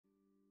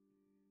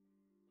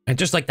And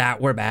just like that,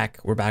 we're back.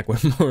 We're back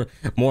with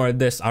more of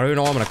this. I don't even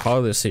know what I'm gonna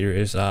call this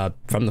series.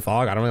 From the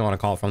Fog. I don't really want to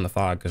call it From the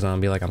Fog because I'm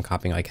gonna be like I'm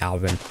copying like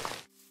Calvin.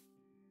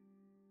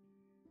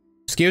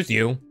 Excuse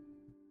you.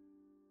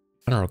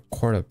 I don't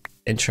record a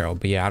intro,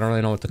 but yeah, I don't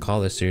really know what to call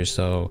this series.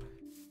 So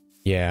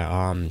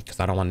yeah,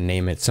 because I don't want to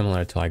name it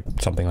similar to like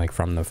something like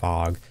From the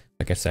Fog.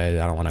 Like I said,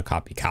 I don't want to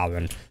copy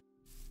Calvin.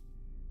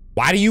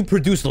 Why do you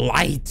produce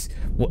light?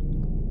 What?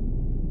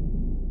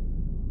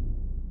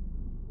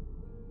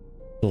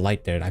 The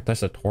light there. I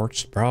pressed a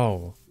torch,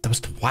 bro. That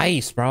was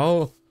twice,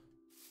 bro.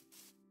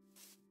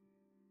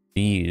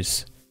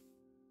 Jeez.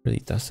 Really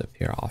does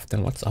appear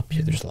often. What's up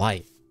here? There's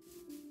light.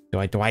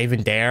 Do I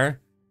even dare?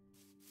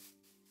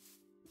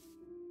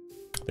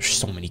 There's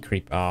so many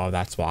creep. Oh,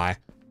 that's why.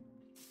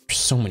 There's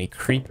so many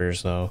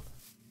creepers though.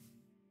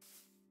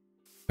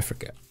 I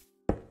forget.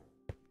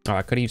 Oh,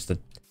 I could have used the.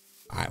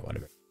 Alright,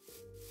 whatever.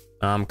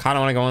 Kind of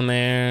want to go in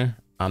there.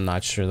 I'm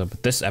not sure though,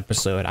 but this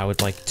episode I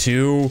would like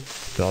to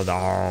build a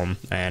home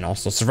and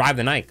also survive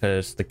the night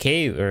because the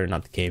cave, or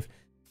not the cave,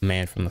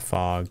 man from the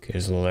fog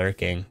is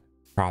lurking.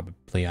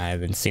 Probably I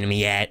haven't seen him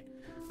yet.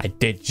 I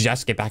did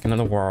just get back into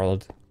the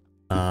world.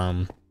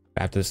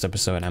 After this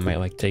episode, I might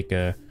like take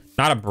a,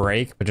 not a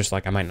break, but just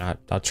like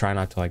I'll try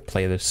not to like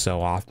play this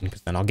so often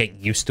because then I'll get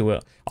used to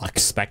it. I'll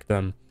expect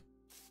them.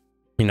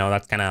 You know,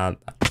 that's kind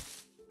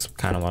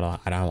of what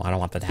I don't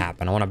want that to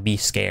happen. I want to be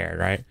scared,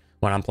 right?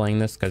 When I'm playing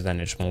this, because then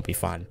it just won't be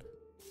fun.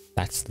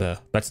 That's the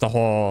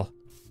whole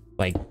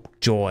like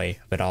joy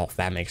of it all, if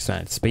that makes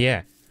sense. But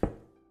yeah,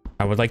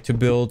 I would like to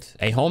build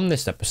a home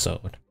this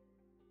episode.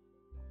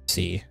 Let's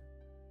see,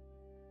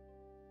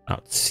 I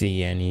don't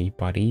see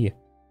anybody,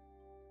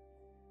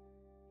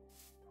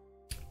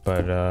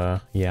 but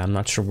yeah, I'm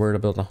not sure where to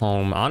build a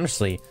home.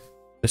 Honestly,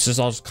 this is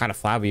all just kind of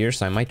flabby here,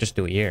 so I might just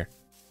do it here.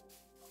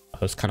 I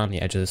was kind of on the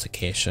edge of this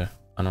acacia.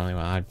 I don't know.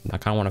 I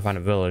kind of want to find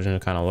a village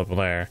and kind of live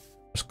there.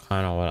 That's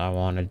kind of what I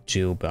want to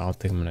do, but I don't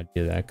think I'm gonna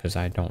do that because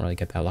I don't really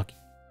get that lucky.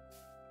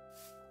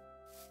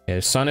 Yeah,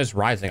 the sun is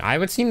rising. I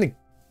haven't seen the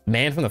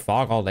man from the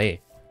fog all day,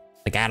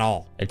 like at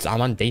all.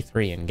 I'm on day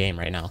 3 in game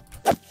right now.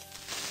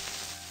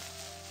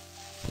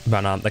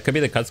 But that could be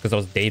the cuts because I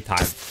was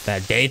daytime,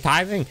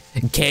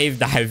 cave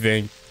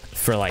diving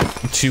for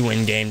like 2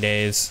 in-game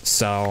days,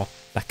 so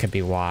that could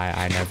be why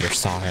I never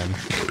saw him.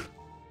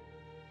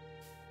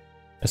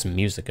 This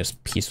music is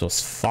peaceful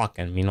as fuck,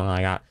 and you know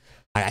I got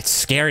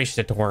scary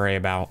shit to worry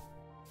about.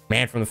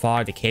 Man from the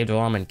fog, the cave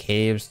dwelling in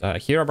caves.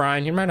 Hero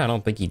Brian, I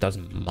don't think he does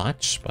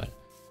much, but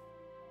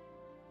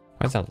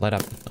why is that lit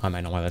up? I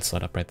might know why that's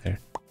lit up right there.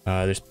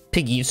 There's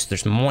piggies,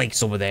 there's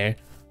moiks over there.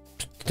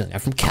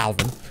 From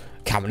Calvin.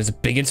 Calvin is a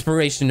big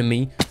inspiration to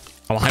me.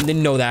 I want him to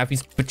know that if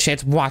he's a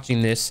chance of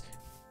watching this.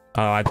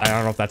 I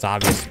don't know if that's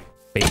obvious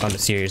based on the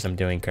series I'm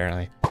doing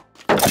currently.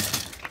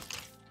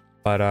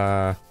 But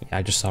yeah,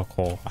 I just saw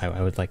coal.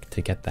 I would like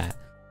to get that.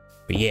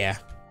 But yeah.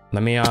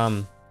 Let me,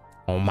 oh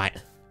my,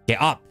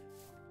 get up.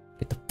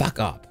 Get the fuck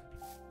up.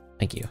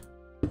 Thank you.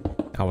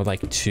 I would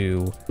like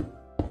to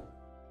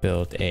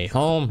build a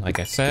home, like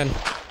I said.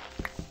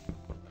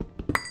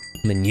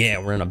 And then, yeah,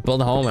 we're gonna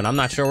build a home, and I'm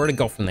not sure where to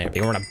go from there, but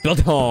we're gonna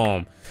build a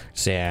home.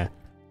 So, yeah,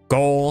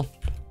 goal,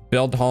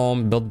 build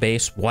home, build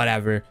base,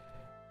 whatever.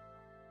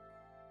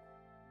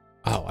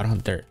 Oh, I don't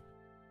have dirt.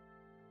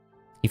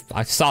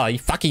 I saw he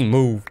fucking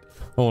moved.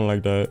 I don't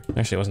like that.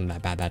 Actually, it wasn't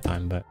that bad that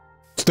time, but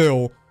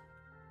still.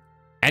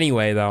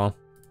 Anyway, though,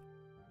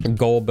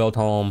 goal, build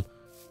home,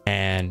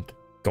 and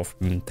go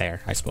from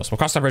there, I suppose. We'll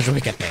cross that bridge when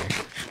we get there.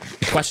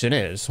 The question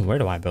is, where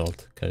do I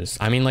build? Because,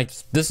 I mean, like,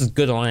 this is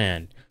good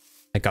land.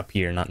 Like, up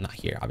here. Not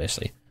here,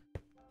 obviously.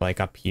 Like,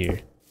 up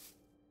here.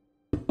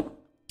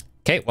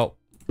 Okay, well.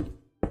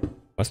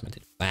 What's meant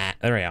to do that?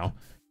 There we go.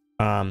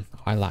 Oh,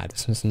 I lied.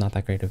 This is not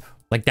that creative.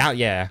 Like, down,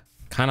 yeah.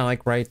 Kind of,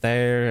 like, right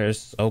there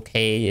is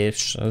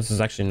okay-ish. This is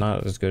actually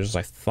not as good as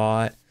I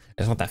thought.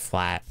 It's not that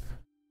flat.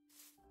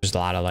 There's a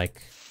lot of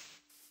like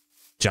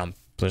jump.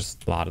 There's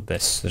a lot of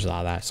this. There's a lot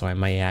of that. So I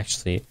might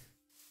actually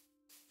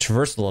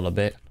traverse a little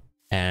bit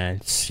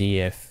and see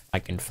if I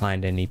can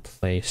find any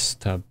place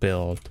to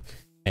build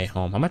a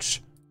home. How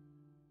much?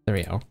 There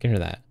we go. Get rid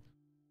of that.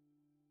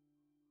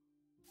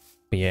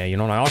 But yeah, you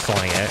know what I also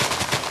want to get?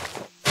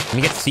 Let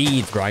me get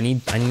seeds, bro.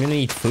 I'm gonna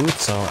need food,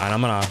 so and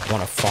I'm gonna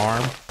want to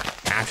farm.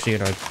 Actually, I'm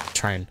gonna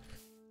try and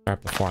start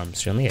up the farm.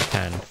 So let me get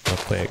 10 real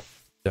quick.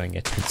 So I can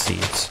get 10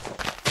 seeds.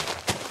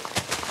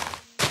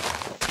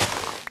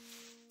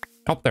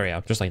 Oh, there we go.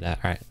 Just like that.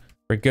 All right.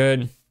 We're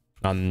good.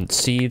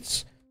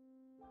 Seeds.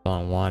 All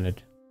I wanted.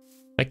 Did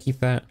I keep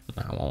that?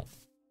 No, I won't.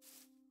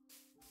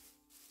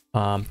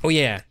 Oh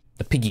yeah.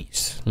 The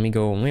piggies. Let me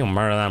go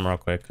murder them real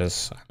quick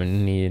because I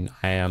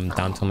am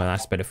down to my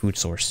last bit of food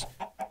source.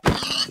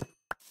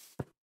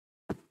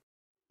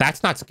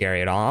 That's not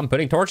scary at all. I'm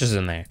putting torches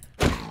in there.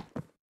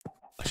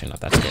 Actually, not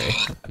that scary.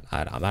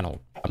 I'm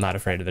not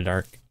afraid of the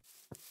dark.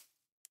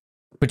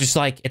 But just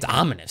like, it's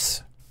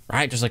ominous.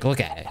 Right? Just like, look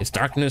at it. It's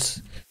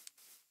darkness.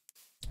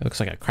 It looks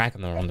like a crack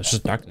in the room. There's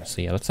just darkness.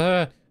 So yeah, let's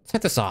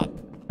set this up.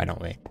 Why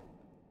don't we?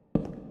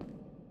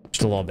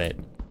 Just a little bit.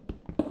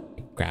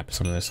 grab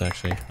some of this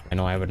actually. I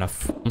know I have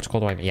enough. How much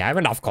coal do I have? Yeah, I have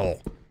enough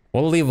coal.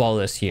 We'll leave all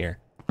this here.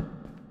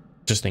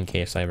 Just in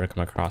case I ever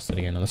come across it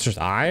again. Unless there's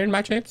iron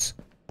by chance.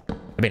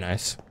 That'd be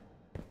nice.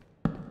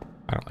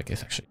 I don't like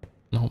this actually.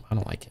 No, I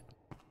don't like it.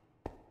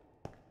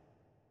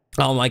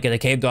 I don't like it. The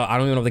cave door. I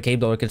don't even know if the cave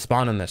door could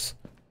spawn in this.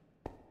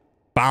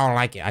 But I don't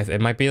like it.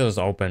 It might be those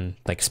open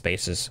like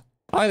spaces.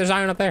 Oh, there's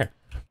iron up there.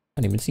 I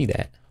didn't even see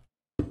that.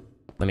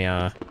 Let me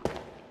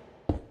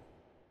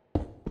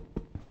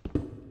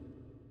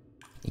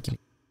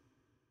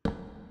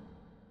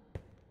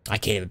I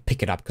can't even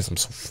pick it up because I'm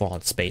so full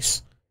in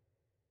space.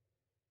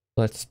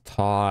 Let's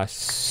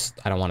toss.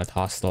 I don't want to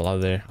toss the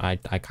leather. I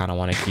kind of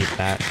want to keep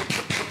that.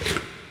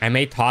 I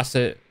may toss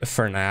it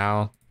for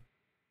now.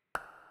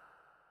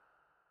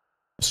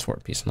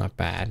 Sword piece, not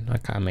bad.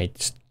 I may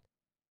just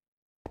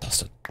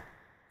toss it.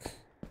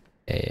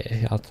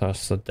 Yeah, I'll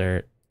toss the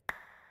dirt.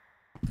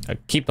 I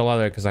keep the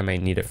leather because I may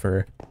need it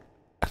for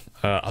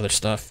other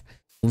stuff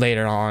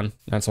later on.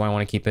 That's why I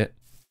want to keep it.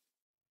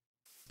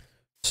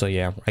 So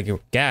yeah, I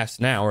guess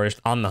now we're just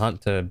on the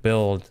hunt to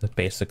build,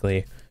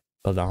 basically,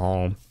 build a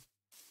home.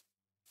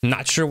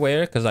 Not sure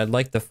where, because I'd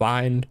like to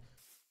find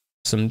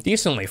some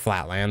decently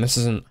flat land. This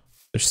isn't,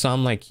 there's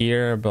some like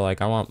here, but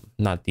like I want,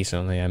 not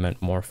decently, I meant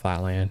more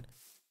flat land.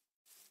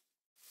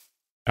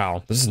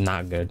 Oh, this is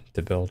not good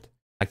to build.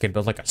 I could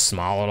build like a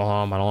small little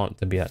home. I don't want it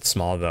to be that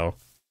small though.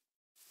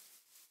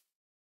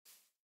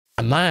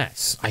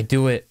 Unless I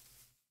do it.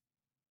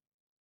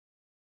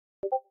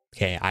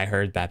 Okay, I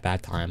heard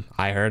that time.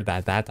 I heard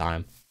that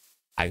time.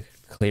 I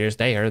clear as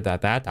day heard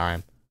that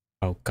time.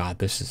 Oh god,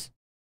 this is...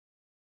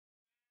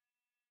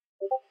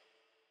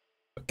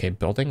 Okay,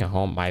 building a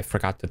home. I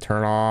forgot to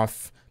turn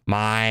off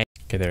my...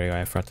 Okay, there we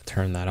go. I forgot to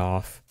turn that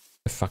off.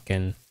 The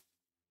fucking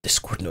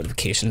Discord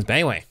notifications. But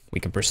anyway, we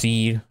can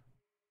proceed.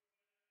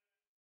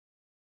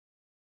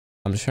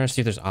 I'm just trying to see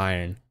if there's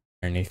iron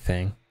or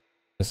anything.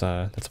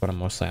 Because that's what I'm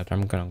mostly after.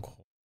 I'm gonna go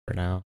for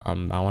now. I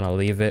want to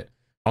leave it.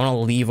 I want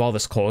to leave all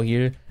this coal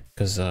here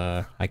because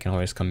I can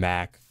always come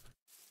back.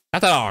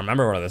 Not that I'll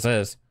remember where this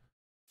is.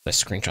 The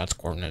screenshots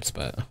coordinates,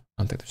 but I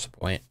don't think there's a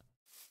point.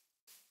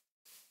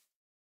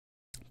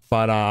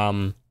 But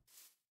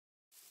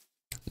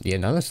yeah,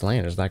 none of this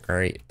land is that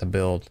great to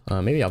build.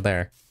 Maybe out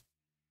there.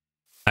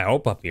 I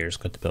hope up here is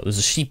good to build. There's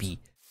a sheepy.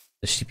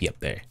 The sheepy up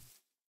there.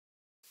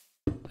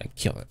 I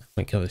kill it.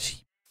 I kill the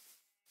sheep.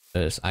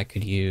 Because I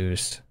could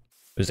use.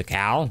 There's a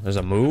cow. There's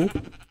a moo.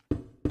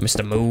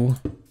 Mr. Moo.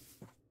 I'm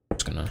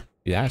just gonna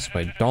do that so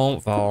I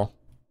don't fall.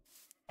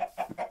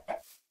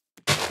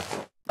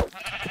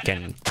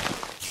 Again.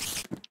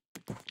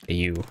 Hey,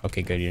 you.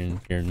 Okay, good.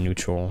 You're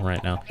neutral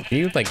right now. Can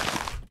you like?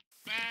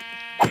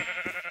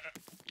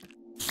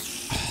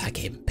 I can't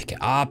even pick it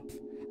up.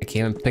 I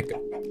can't even pick it.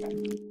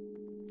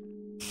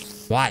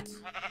 What?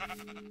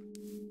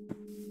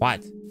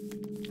 What?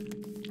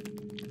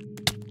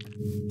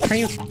 Are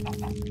you?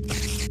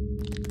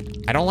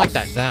 I don't like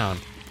that sound.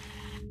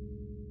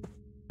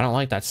 I don't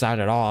like that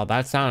sound at all.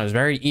 That sound is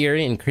very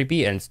eerie and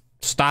creepy, and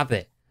stop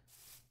it.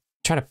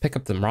 Try to pick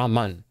up the raw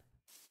mutton.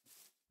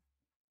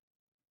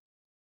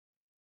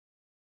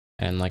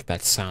 And like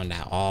that sound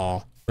at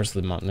all. Where's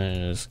the mutton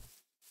is?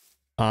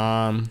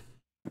 Man,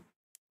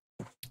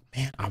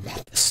 I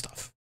want this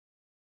stuff.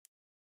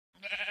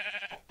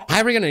 Am I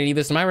ever gonna need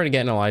this? Am I ever gonna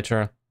get an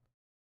elytra?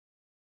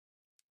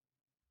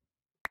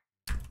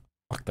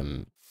 Fuck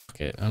them.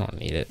 Fuck it. I don't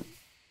need it.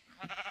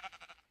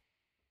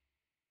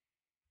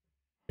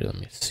 Here, let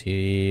me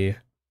see.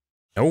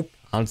 Nope.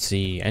 I don't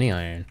see any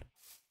iron.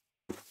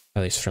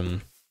 At least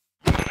from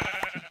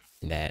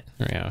that.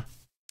 Yeah.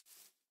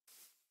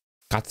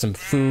 Got some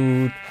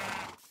food.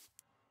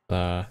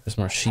 There's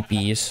more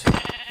sheepies.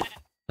 I'm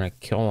gonna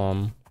kill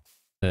them.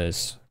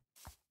 Because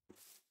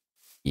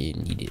you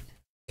need it.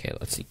 Okay,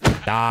 let's see.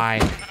 Die.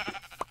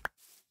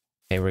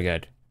 Okay, we're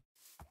good.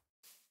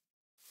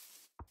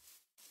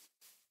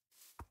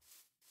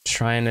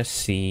 Trying to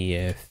see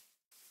if,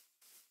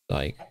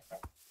 like,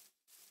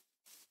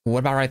 what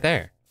about right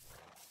there?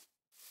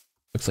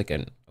 Looks like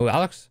an... Oh,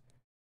 Alex?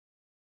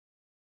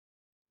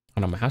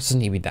 Oh no, my house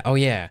doesn't even that. Oh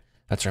yeah,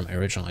 that's right, my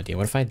original idea.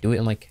 What if I do it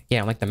in like,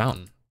 yeah, in like the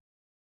mountain?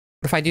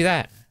 What if I do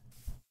that?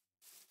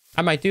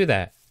 I might do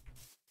that.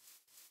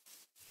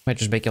 Might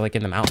just make it like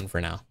in the mountain for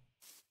now.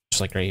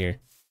 Just like right here.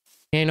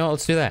 Yeah, you know what?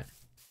 Let's do that.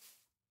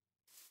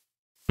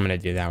 I'm gonna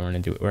do that. We're gonna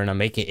do it. We're gonna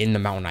make it in the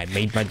mountain. I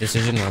made my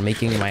decision. We're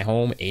making my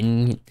home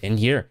in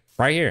here.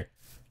 Right here.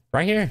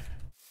 Right here.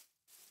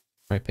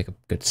 Might pick a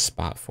good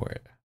spot for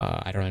it.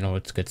 I don't know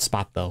what's a good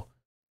spot though.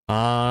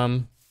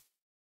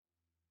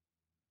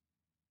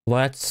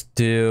 Let's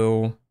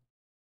do,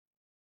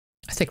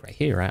 I think right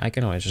here, right? I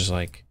can always just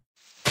like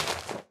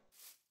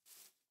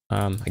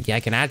yeah, I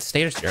can add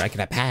stairs here. I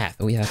can add path.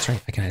 Oh yeah, that's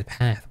right. I can add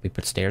path. We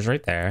put stairs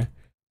right there.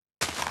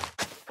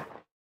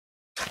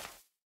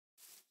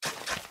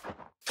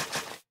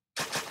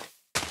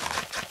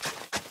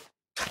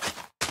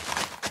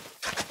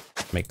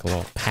 Make a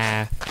little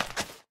path.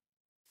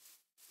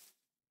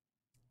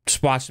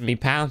 Just watching me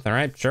path, all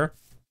right, sure.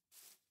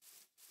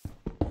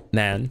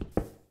 Then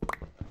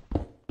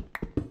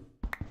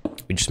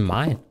we just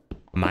mine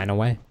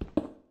away.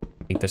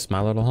 Make this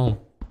my little home.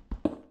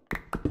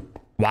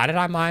 Why did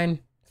I mine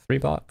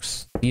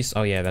 $3? These,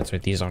 oh yeah, that's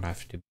right. These don't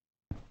have to do.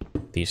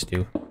 These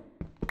do.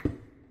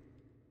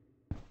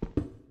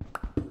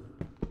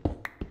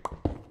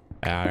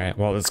 All right.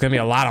 Well, it's gonna be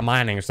a lot of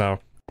mining, so.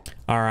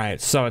 All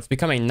right. So it's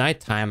becoming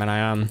nighttime,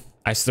 and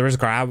there was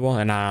gravel,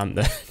 and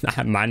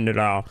I mined it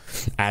all.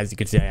 As you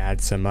can see, I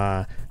had some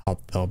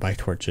help by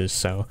torches.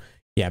 So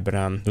yeah, but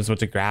there's a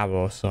bunch of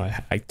gravel, so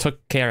I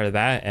took care of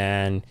that,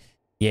 and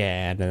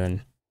yeah, and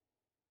then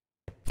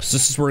so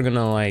this is where we're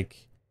gonna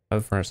like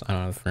have a furnace. I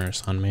don't have a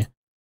furnace on me,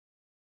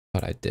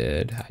 but I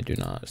did. I do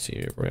not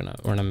see. We're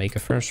gonna make a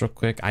furnace real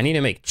quick. I need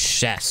to make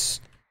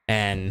chests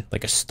and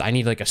like I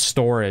need like a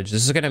storage.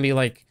 This is gonna be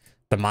like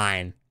the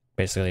mine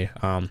basically.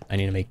 I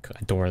need to make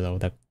a door though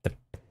that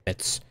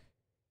fits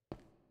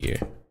here.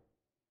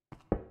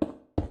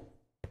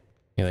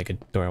 Yeah, like a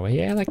doorway.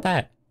 Yeah, like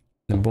that.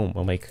 And boom,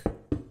 we'll make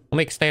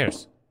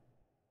stairs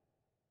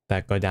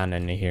that go down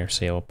into here.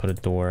 So yeah, we'll put a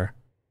door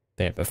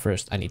there. But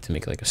first, I need to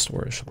make like a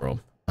storage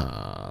room.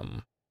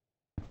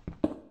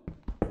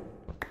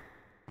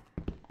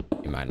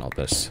 You mind all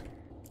this?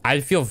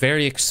 I feel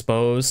very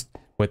exposed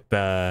with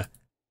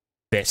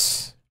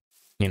this,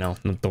 you know,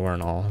 the door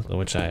and all,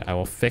 which I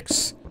will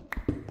fix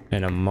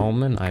in a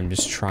moment. I'm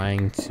just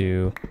trying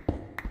to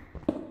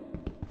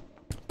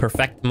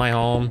perfect my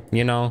home,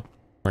 you know.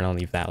 We're gonna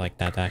leave that like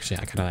that. Actually,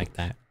 I kind of like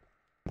that.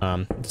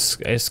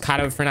 It's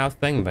kind of a for now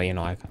thing, but you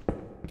know, I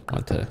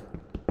want to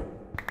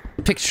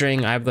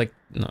picturing. I have like,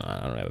 no,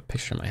 I don't have a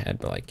picture in my head,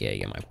 but like, yeah,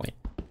 you get my point.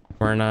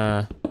 We're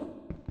gonna.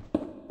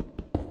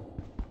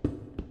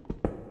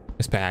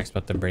 This pack's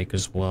about to break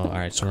as well. All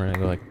right, so we're gonna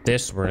go like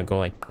this. We're gonna go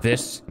like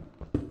this.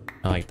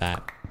 I like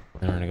that.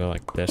 And we're gonna go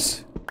like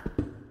this.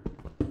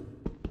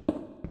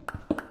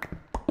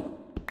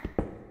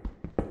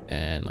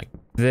 And like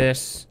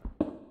this.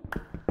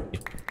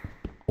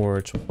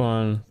 Porch,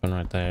 one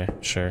right there.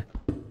 Sure.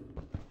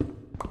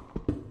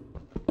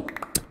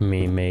 Let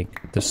me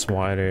make this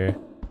wider.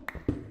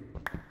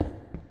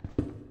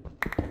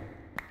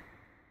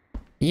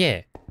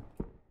 Yeah.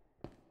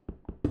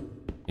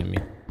 Let me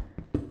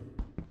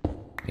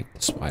make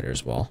this wider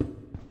as well.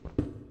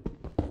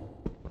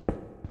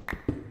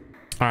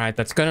 All right,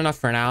 that's good enough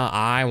for now.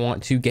 I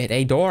want to get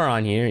a door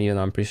on here, even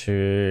though I'm pretty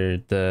sure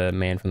the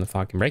man from the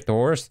fog can break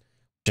doors,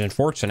 which is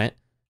unfortunate,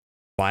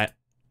 but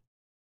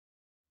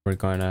we're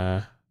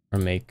gonna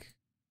make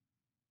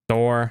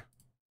door.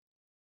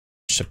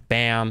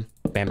 Shabam,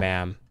 bam,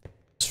 bam.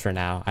 Just for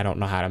now, I don't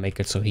know how to make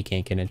it so he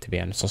can't get in, to be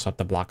honest. I'll just have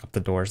to block up the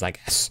doors, I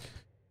guess.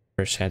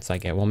 First chance I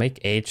get. We'll make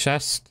a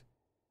chest.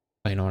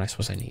 Oh, you know what I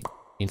suppose I need?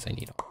 Means I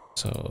need.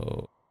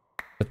 So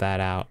put that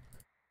out.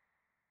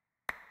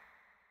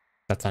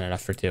 That's not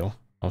enough for two.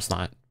 No, it's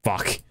not.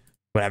 Fuck.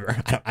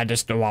 Whatever. I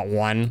just don't want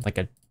one, like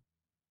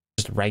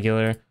just a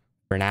regular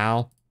for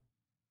now.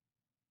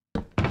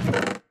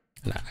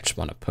 And I just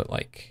want to put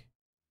like,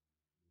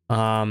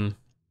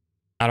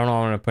 I don't know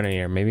what I'm gonna put in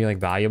here. Maybe like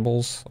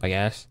valuables, I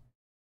guess.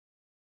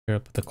 Here,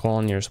 put the coal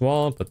in here as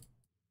well. Put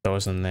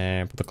those in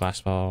there. Put the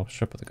glass ball.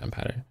 Sure, put the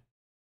gunpowder.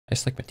 I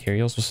just like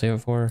materials. We'll save it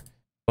for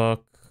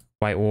book,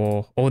 white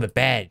wool. Oh, the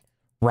bed.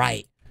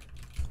 Right.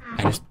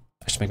 I just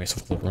make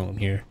myself a little room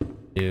here.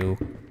 Do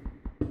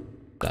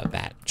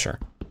that. Sure.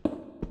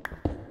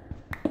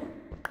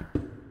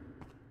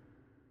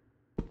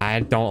 I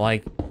don't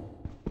like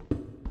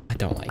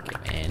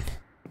it, man.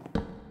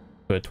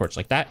 Put a torch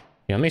like that.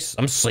 Yeah,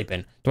 I'm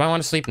sleeping. Do I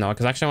want to sleep? No,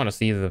 because actually I want to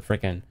see the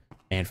freaking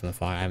man from the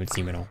fog. I haven't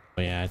seen him at all.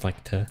 But yeah, I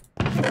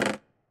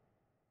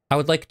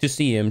would like to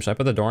see him. Should I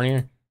put the door in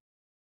here?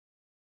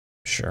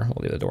 Sure, we'll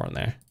leave the door in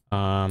there.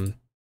 Okay,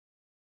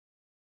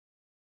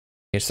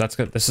 so that's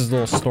good. This is a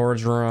little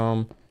storage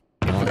room.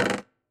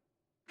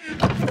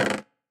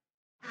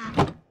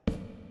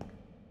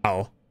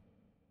 Oh.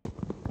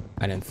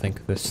 I didn't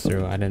think this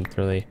through. I didn't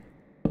really.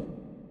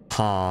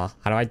 Huh.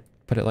 How do I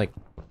put it like.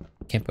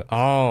 Can't put.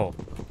 Oh.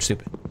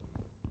 Stupid.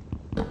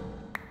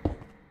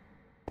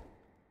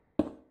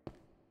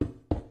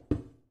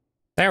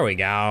 There we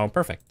go.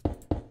 Perfect.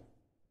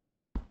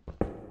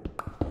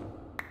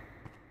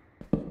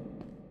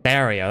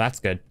 There we go. That's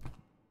good.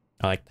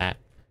 I like that.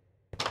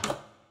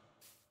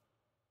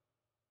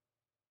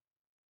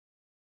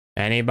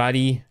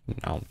 Anybody?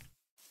 No.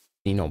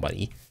 See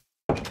nobody.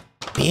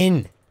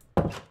 In.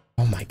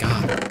 Oh my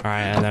god. All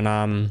right, and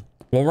then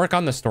we'll work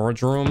on the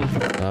storage room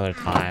another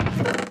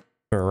time.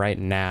 For right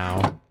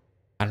now,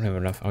 I don't have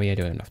enough. Oh yeah, I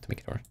do have enough to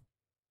make a door.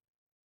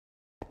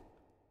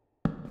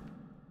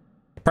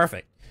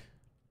 Perfect.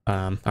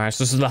 All right,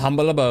 so this is the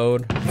humble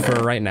abode for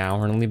right now.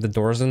 We're gonna leave the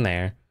doors in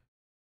there.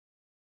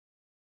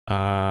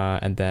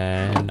 And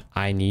then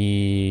I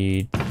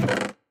need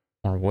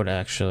more wood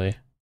actually.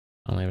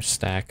 I only have a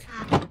stack.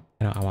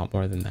 I want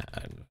more than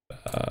that.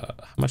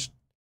 How much?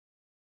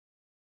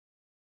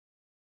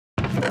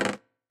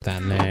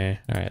 That in there.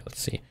 All right,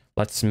 let's see.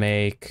 Let's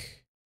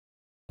make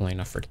only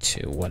enough for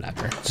two.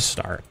 Whatever to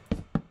start.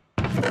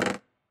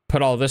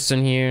 Put all this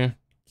in here.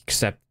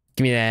 Except,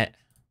 give me that.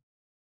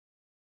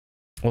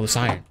 Oh, this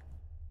iron.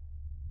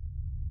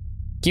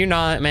 You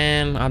not,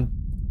 man. I'm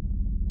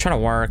trying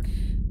to work.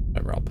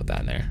 Whatever, I'll put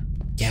that in there.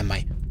 Yeah,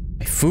 my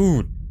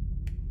food.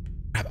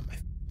 Grab my.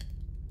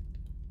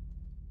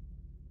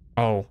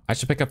 Oh, I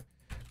should pick up.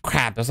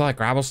 Crap, there's a lot of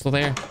gravel still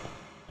there.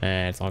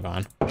 And it's all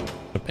gone.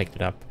 I picked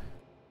it up.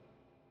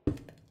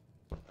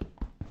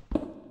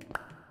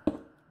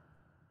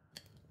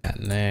 That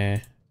in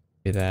there.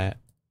 Do that.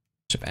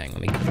 Shebang,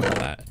 let me get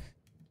all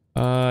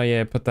that.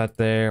 Yeah, put that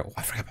there. Oh,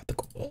 I forgot about the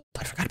gold.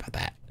 I forgot about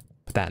that.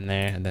 Put that in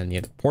there, and then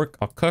yeah, the pork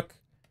I'll cook.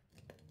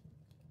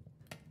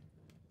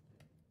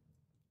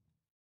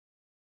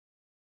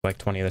 Like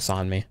 20 of this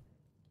on me.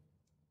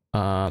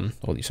 We'll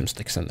leave some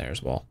sticks in there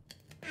as well.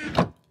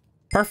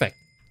 Perfect.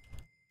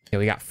 Okay,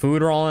 we got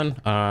food rolling.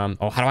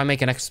 Oh, how do I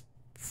make an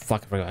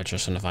fuck, I forgot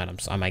just enough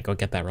items. I might go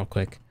get that real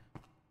quick.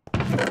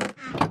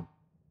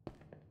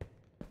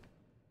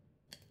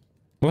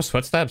 What's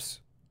footsteps?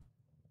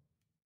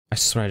 I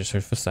swear I just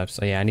heard footsteps.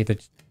 Oh yeah, I need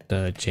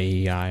the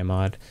JEI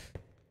mod.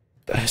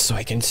 So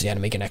I can see how to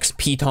make an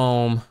XP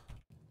tome.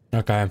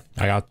 Okay,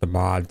 I got the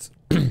mods.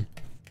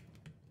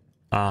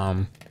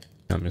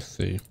 Let me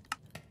see.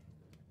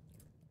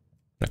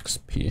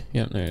 XP.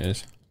 Yeah, there it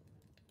is.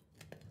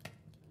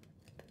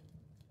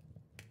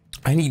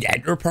 I need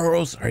ender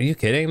pearls. Are you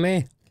kidding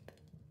me?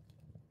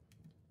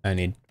 I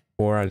need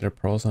 4 ender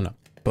pearls on a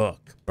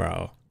book,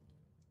 bro.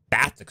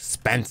 That's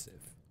expensive.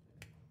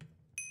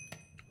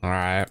 All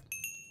right.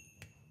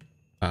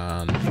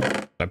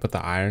 I put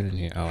the iron in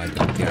here. Oh, I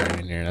put the iron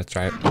in here. That's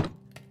right.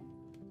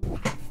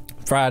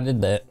 I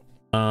did that.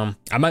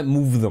 I might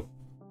move them.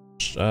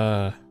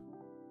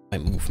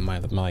 Might move my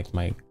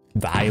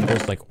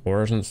valuables like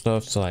ores and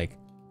stuff. So like,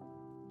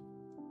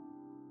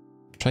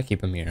 try to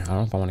keep them here. I don't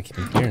know if I want to keep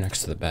them here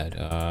next to the bed.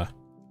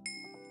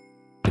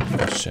 Good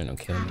question.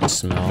 Okay, let me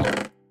smell.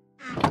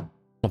 I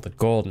want the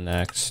gold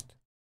next.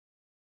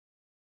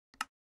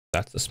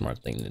 That's the smart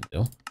thing to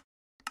do.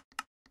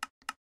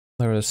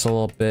 Lower this a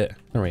little bit.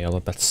 There we go.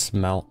 Let that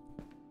smelt.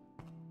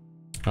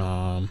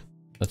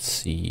 Let's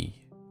see.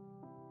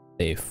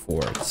 Day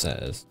 4 it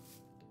says.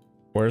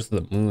 Where's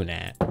the moon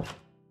at?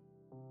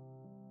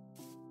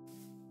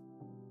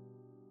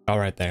 Oh,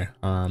 right there.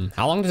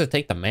 How long does it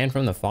take the man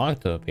from the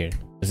fog to appear?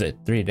 Is it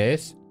 3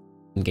 days?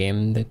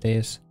 Game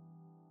days?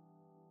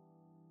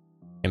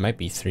 It might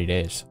be 3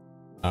 days.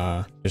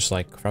 Just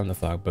like from the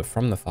fog, but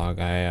from the fog,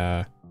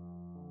 I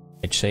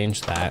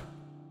changed that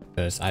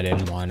because I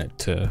didn't want it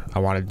to. I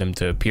wanted them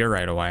to appear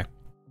right away.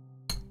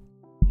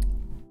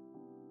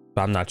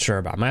 But I'm not sure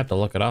about. I might have to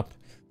look it up.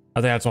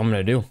 I think that's what I'm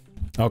gonna do.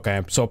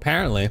 Okay, so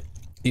apparently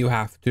you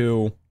have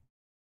to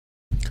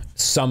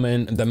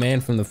summon the man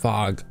from the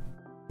fog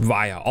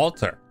via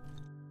altar.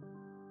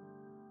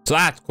 So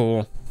that's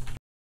cool.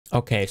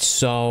 Okay,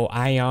 so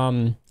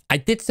I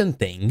did some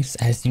things.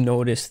 As you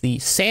notice, the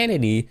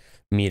sanity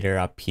meter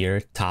up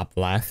here, top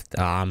left.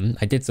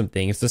 I did some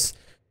things. This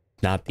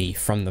not the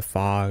from the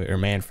fog or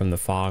man from the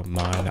fog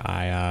mod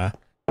I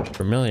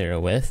familiar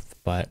with,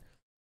 but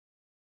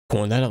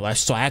cool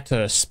nonetheless. So I had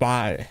to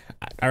spawn.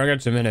 I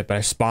regret to admit it, but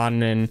I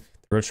spawned in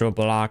the ritual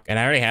block, and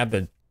I already had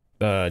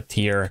the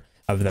tier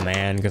of the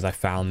man because I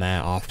found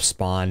that off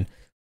spawn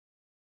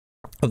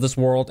of this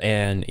world.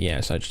 And yeah,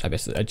 so I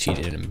basically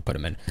cheated and put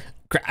him in.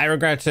 I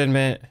regret to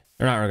admit,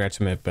 or not regret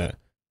to admit, but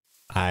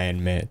I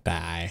admit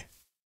that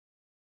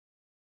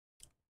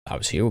I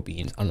was hero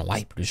beans. I don't know why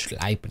he produced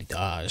light, but he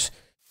does.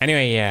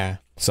 Anyway, yeah.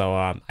 So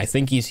I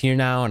think he's here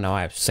now, and now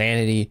I have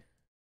sanity.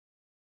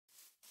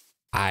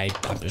 I'm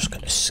just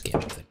gonna skip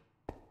it.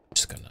 I'm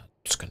just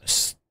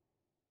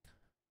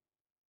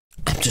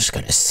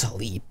gonna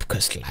sleep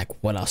because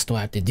like what else do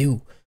I have to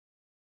do?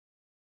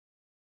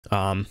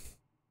 But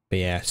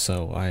yeah,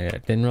 so I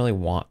didn't really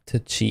want to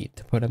cheat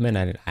to put him in.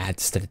 I had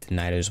to study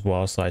tonight as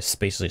well, so I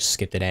basically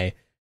skipped a day.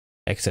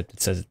 Except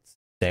it says it's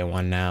day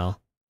 1 now.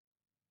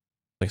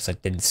 Looks like I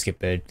didn't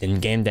skip it. Didn't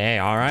game day.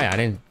 All right, I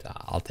didn't.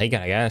 I'll take it,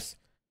 I guess.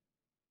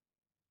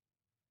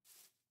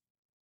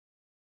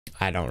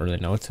 I don't really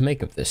know what to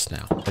make of this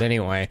now. But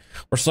anyway,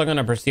 we're still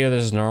gonna pursue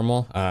this as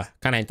normal. Kind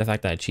of hate the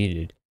fact that I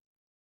cheated.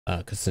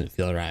 Cause it didn't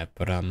feel right.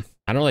 But I don't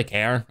really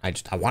care. I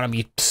want to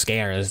be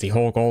scared is the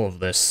whole goal of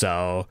this.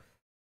 So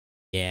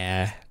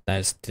yeah,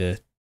 that's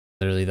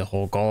literally the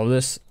whole goal of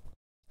this.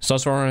 So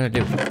that's what we're gonna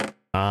do. But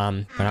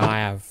now I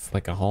have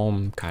like a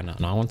home kind of.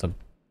 And I want to.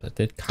 But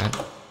it kind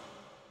of.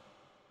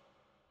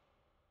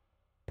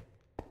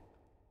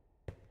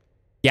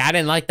 Yeah, I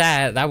didn't like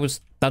that. I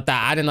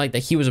didn't like that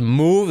he was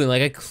moving.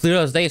 Like I clear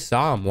as day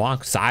saw him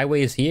walk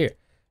sideways here.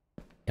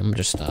 I'm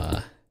just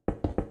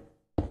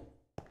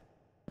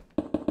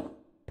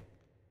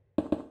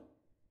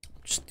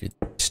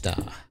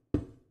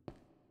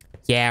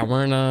yeah,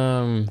 we're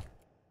in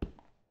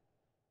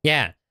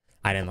yeah,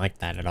 I didn't like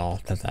that at all.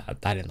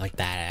 I didn't like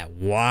that at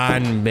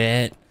one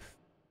bit.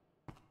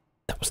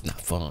 That was not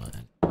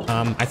fun.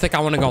 I think I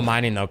want to go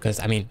mining though,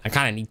 because I mean I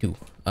kind of need to.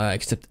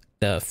 Except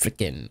the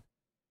freaking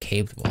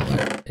cave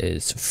dweller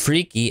is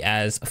freaky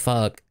as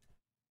fuck.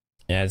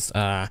 As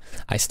I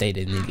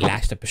stated in the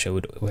last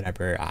episode,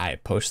 whatever I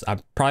post, I'm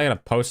probably gonna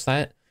post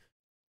that,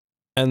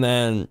 and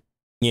then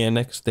Yeah,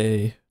 next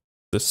day,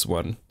 this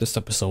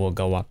episode will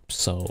go up.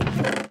 So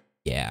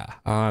yeah.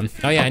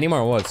 Oh yeah, I need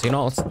more wood. So you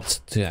know, let's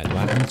do that. Do I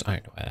have how much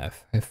iron do I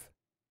have?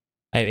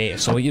 I have 8.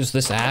 So we'll use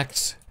this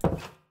axe.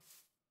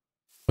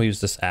 We'll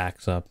use this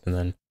axe up, and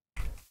then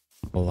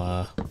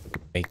we'll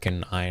make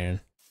an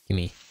iron.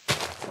 Gimme.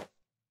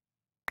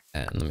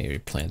 And let me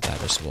replant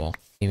that as well.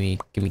 Gimme.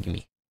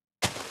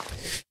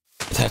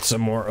 That's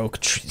some more oak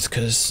trees,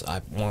 because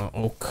I want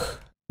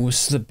oak.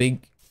 Was this a big,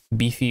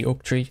 beefy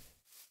oak tree?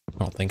 I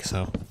don't think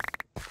so.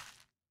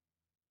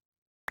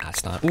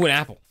 That's not. Ooh, an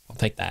apple. I'll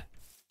take that.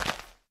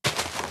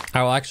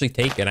 I will actually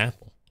take an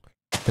apple,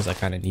 because I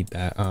kind of need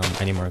that.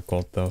 I need more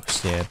gold though.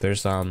 So yeah,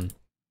 there's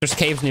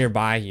caves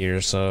nearby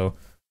here, so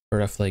we're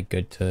definitely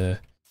good to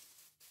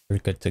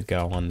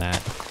go on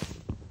that.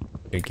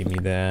 Here, give me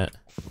that.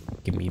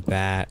 Give me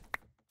that. I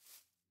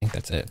think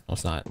that's it. No,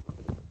 it's not.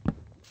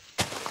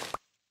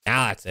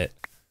 Now that's it.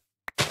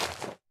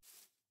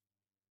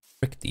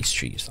 Frick these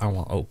trees. I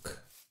want oak.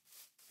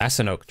 That's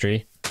an oak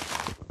tree.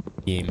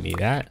 Give me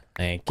that.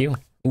 Thank you.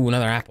 Ooh,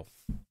 another apple.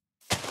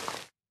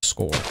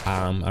 Score.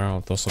 I don't know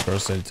if those will grow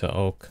into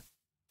oak,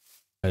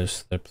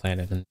 because they're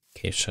planted in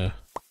acacia.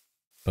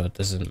 But it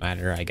doesn't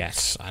matter, I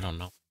guess. I don't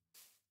know.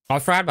 I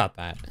forgot about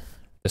that.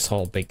 This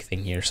whole big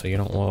thing here. So you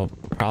know, well,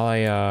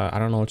 probably I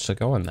don't know what to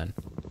go in then.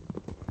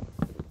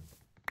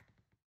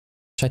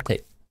 Should I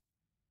take?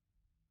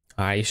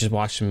 Alright, you should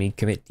watch me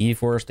commit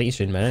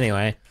deforestation, but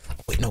anyway.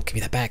 Wait, no, give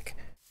me that back.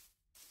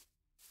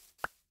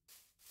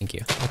 Thank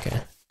you.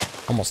 Okay.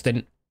 Almost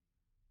didn't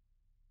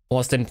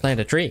plant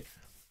a tree.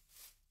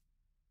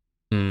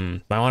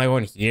 Do I want to go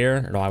in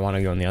here, or do I want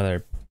to go in the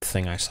other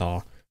thing I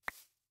saw?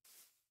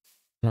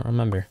 I don't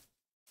remember.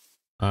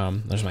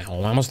 There's my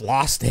home. I almost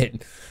lost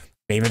it.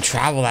 Didn't even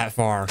travel that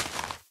far.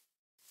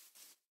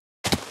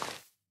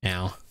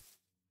 Ow.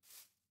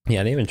 Yeah,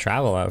 I didn't even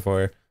travel that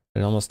far. I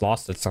almost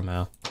lost it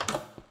somehow.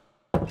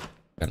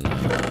 And,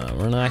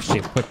 we're gonna actually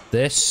put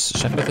this.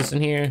 Should I put this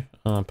in here?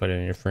 I'll put it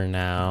in here for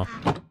now.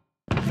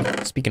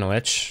 Speaking of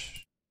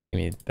which, give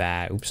me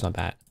that. Oops, not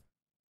that.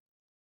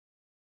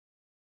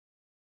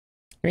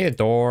 Give me the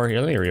door.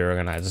 Here, let me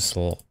reorganize this a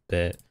little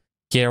bit.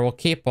 Yeah, we'll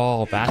keep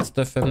all that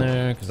stuff in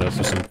there because that's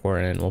just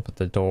important. We'll put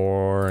the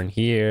door in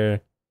here.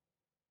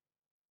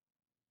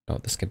 Oh,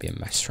 this could be a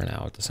mess for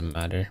now. It doesn't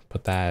matter.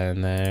 Put that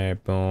in there.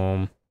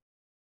 Boom.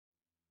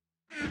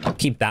 I'll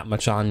keep that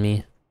much on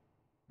me.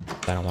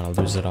 I don't want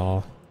to lose it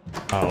all.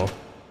 Oh.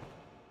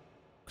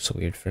 So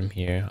weird from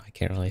here. I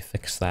can't really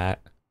fix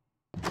that.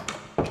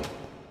 I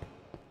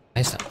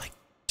just not like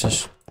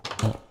just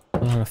I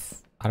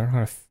don't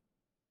know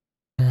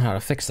how to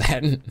fix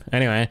that.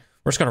 Anyway,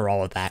 we're just gonna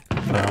roll with that.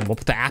 We'll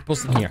put the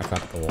apples in here. I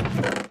forgot the wool.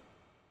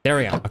 There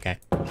we go. Okay.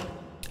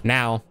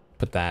 Now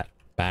put that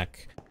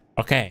back.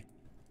 Okay.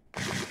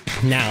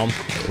 Now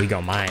we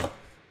go mine.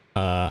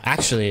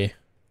 Actually,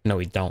 no,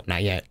 we don't.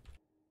 Not yet.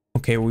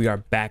 Okay, we are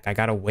back. I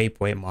got a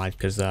waypoint mod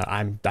because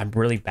I'm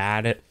really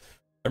bad at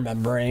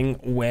remembering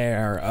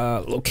where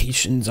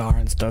locations are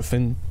and stuff.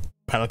 And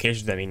by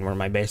locations, I mean where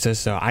my base is.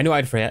 So I knew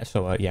I'd forget.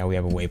 So yeah, we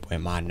have a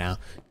waypoint mod now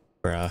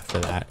for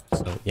that.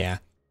 So yeah.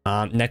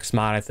 Next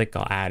mod I think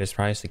I'll add is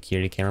probably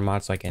security camera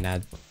mod, so I can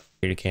add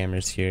security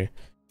cameras here.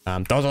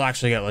 Those will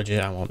actually get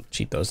legit. I won't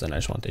cheat those. Then I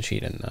just want to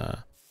cheat in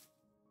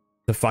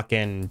the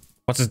fucking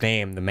what's his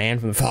name? The man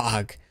from the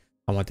fog.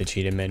 I want to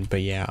cheat him in.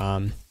 But yeah.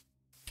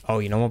 Oh,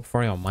 you know what?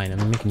 Before I go mine, I'm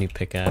gonna make a new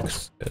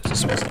pickaxe.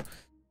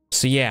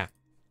 So yeah,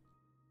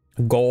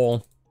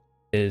 goal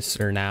is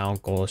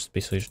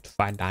basically just to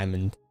find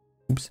diamond.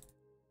 Oops,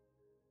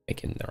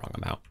 making the wrong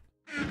amount.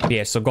 But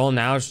yeah, so goal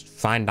now is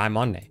find diamond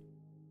Monday.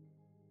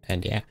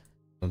 And yeah,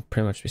 I'll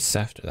pretty much be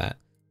set after that.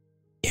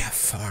 Yeah,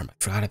 farm. I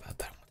forgot about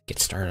that. I want to get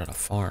started on a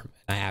farm.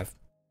 And I have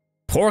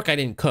pork I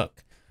didn't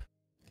cook.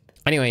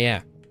 Anyway,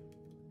 yeah.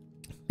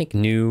 Make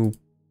new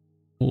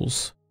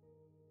tools.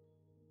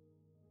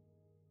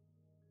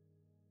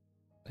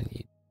 I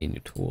need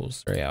new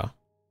tools. There we go.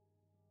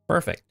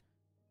 Perfect.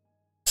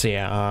 So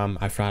yeah,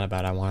 I forgot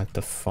about I wanted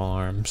to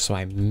farm. So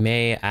I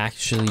may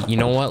actually, you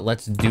know what?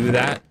 Let's do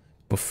that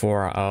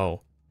before,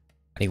 oh.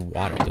 I need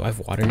water. Do I have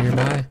water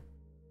nearby?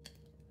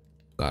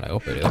 God, I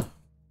hope I do.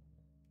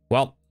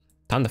 Well,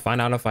 time to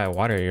find out if I have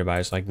water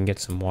nearby so I can get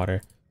some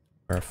water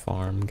for a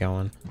farm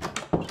going.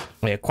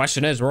 Yeah,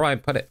 question is, where do I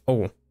put it?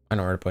 Oh, I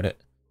know where to put it.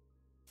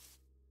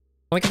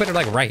 I can put it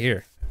like right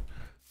here.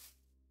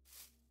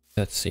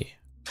 Let's see.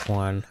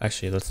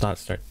 Actually, let's not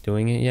start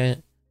doing it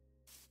yet.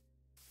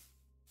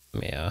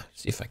 Let me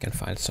see if I can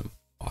find some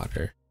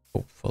water.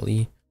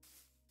 Hopefully.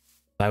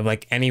 I have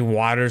like any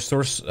water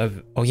source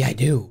of, oh yeah, I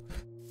do.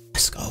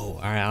 Let's go.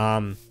 All right,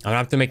 I'm gonna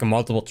have to make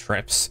multiple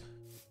trips.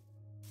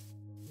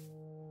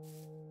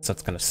 So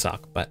that's gonna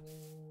suck, but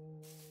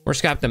we're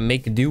just gonna have to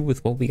make do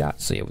with what we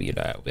got. So yeah, we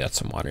got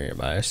some water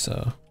nearby,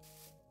 so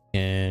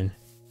and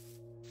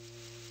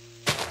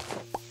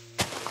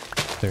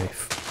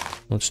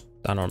which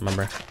I don't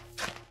remember.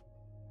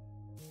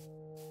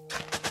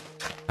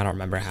 I don't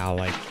remember how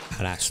like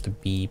how it has to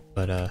be,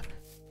 but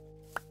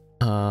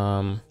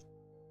 1,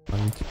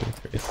 2,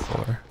 3,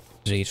 4.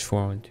 There's H4,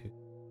 1, 2.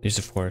 Use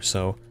it for,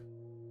 so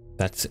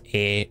that's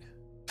 8,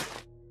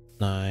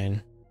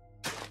 9,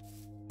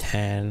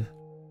 10,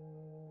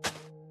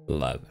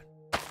 11.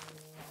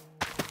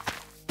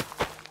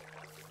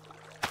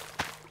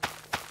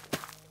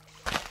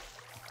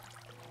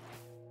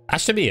 That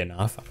should be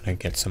enough. I'm gonna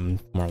get some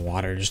more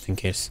water just in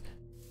case.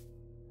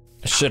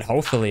 It should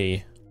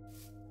hopefully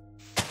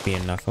be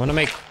enough. I want to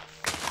make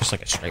just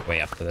like a straight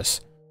way up to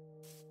this.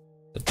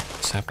 The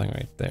sapling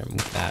right there.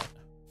 Move that.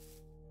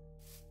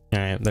 All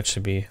right, that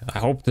should be. I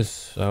hope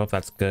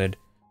that's good.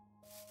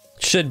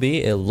 Should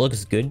be. It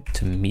looks good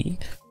to me,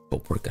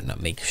 but we're gonna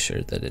make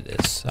sure that it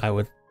is. I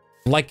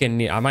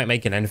might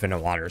make an infinite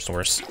water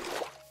source.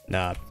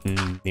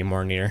 Be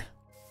more near.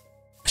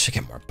 I should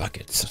get more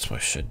buckets. That's what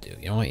I should do.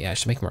 You know what? Yeah, I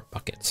should make more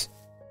buckets.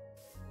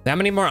 That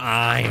many more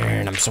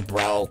iron. I'm so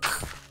broke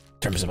in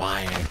terms of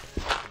iron.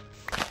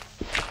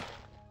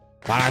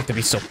 Why do I have to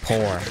be so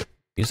poor?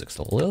 Music's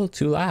a little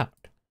too loud.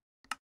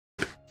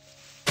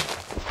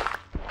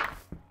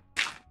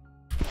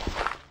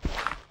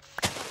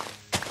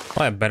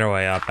 Probably a better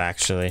way up,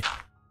 actually.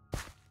 I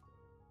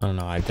don't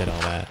know. I did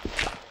all that.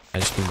 I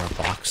just need more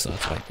blocks, so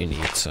that's what I do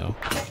need. So.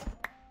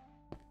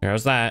 There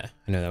was that.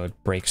 I know that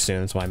would break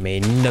soon, so I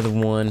made another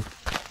one.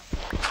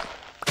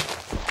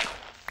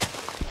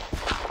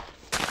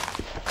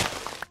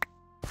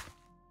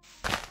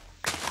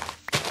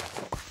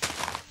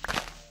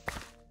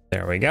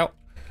 There we go.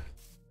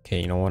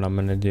 Okay, you know what I'm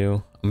gonna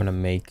do? I'm gonna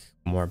make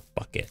more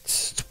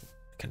buckets. That's what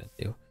I'm gonna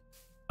do.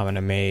 I'm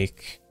gonna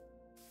make.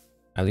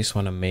 I at least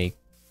want to make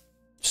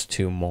just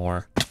 2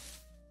 more.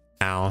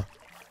 Ow.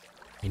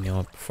 You know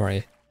what? Before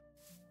I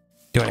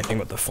do anything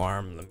with the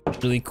farm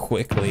really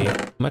quickly.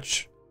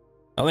 Much.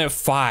 I only have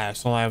 5,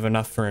 so I have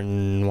enough for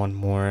 1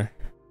 more.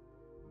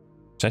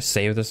 Should I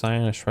save this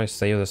iron? I should probably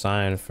save this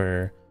iron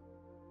for.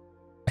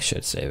 I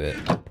should save it.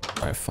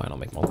 Alright, fine. I'll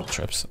make multiple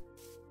trips.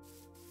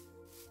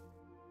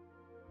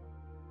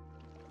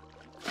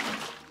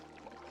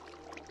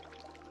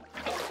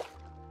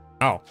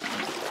 Oh.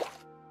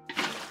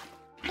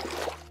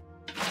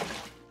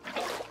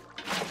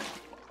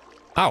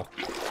 Oh.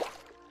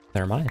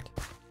 Never mind.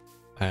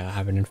 I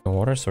have an infinite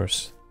water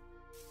source.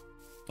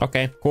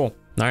 Okay, cool.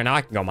 All right, now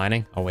I can go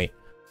mining. Oh, wait.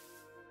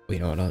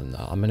 Wait, no,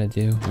 I'm gonna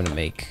do? I'm gonna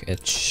make a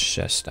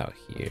chest out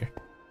here.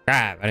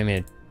 Crap, I didn't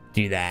mean to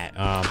do that.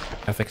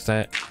 I fix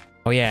that.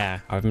 Oh, yeah,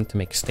 I was meant to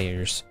make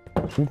stairs.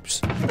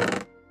 Oops.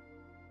 Let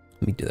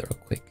me do that real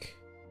quick.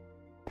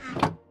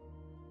 Let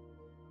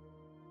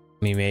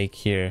me make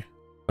here.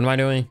 What am I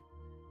doing?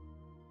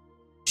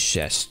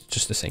 Chest,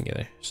 just a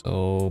singular.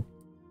 So,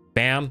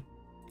 bam.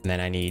 And then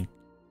I need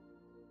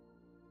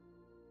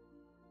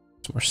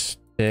some more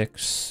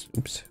sticks.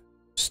 Oops.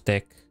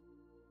 Stick.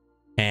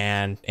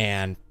 And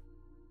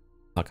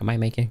what am I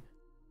making?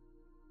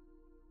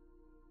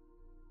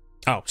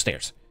 Oh,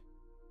 stairs.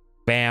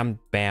 Bam,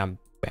 bam,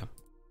 bam.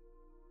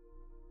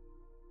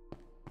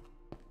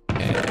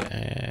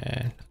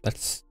 And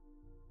that's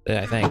it,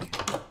 I think.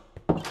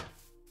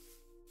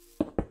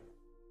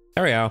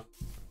 There we go.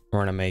 We're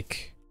gonna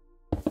make.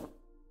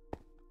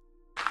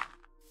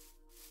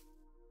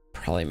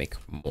 Probably make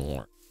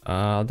more.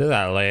 I'll do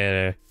that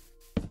later.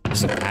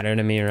 Doesn't matter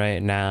to me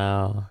right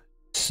now.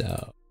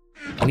 So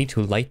I need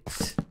to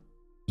light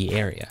the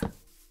area.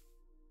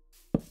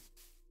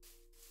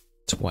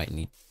 That's what I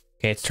need.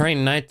 Okay, it's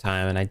turning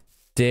nighttime, and I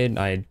did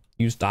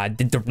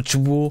the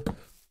ritual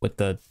with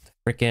the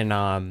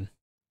freaking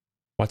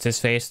what's his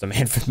face, the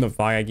man from the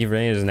fog. I keep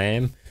forgetting his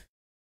name,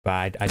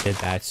 but I did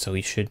that, so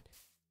we should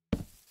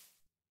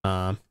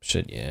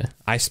yeah.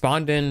 I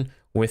spawned in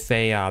with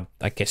a like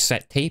a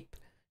cassette tape,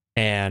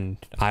 and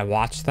I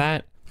watched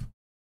that,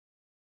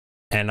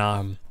 and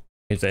I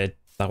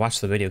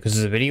watched the video because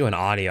there's a video and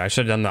audio. I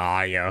should have done the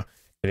audio, to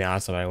be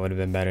honest. It would have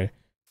been better.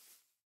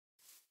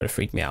 Would have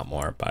freaked me out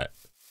more, but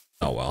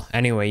oh well.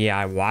 Anyway, yeah,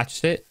 I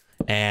watched it,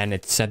 and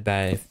it said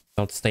that if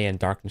don't stay in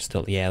darkness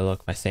still. Yeah,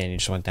 look, my sanity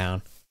just went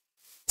down.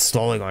 It's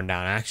slowly going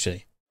down,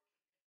 actually.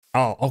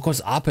 Oh, it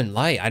goes up in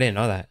light. I didn't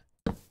know that.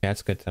 Yeah,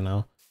 that's good to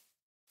know.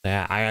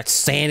 Yeah, I got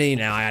sanity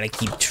now. I gotta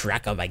keep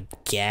track of, I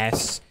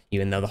guess.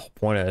 Even though the whole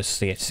point of this is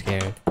to get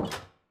scared.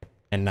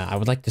 And I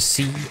would like to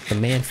see the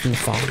man from the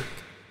fog.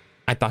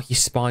 I thought he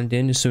spawned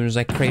in as soon as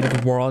I created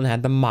the world and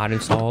had the mod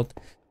installed.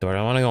 Do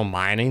I want to go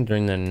mining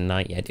during the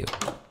night? Yeah, I do.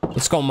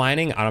 Let's go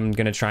mining. I'm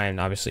gonna try and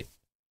obviously.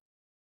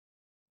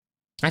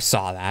 I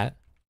saw that.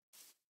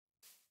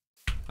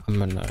 I'm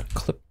gonna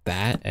clip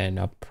that and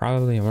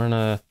probably we're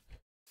gonna.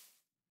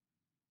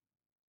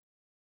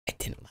 I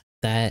didn't like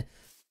that.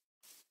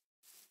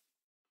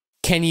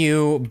 Can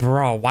you,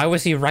 bro? Why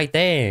was he right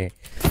there?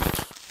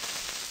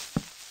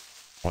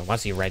 Why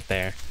was he right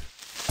there?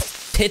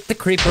 Hit the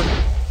creeper.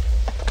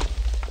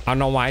 I don't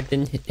know why I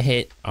didn't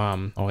hit.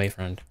 Oh, hey,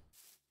 friend.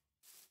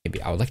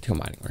 Maybe I would like to go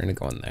mining. We're gonna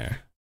go in there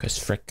because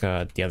frick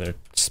the other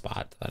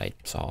spot that I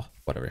saw.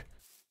 Whatever.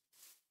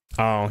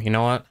 Oh, you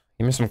know what?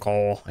 Give me some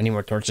coal. I need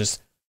more torches.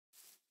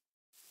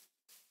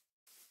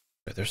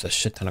 There's a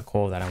shit ton of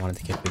coal that I wanted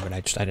to get to, but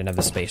I didn't have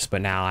the space.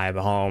 But now I have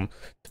a home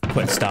to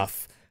put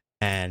stuff,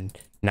 and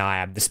now I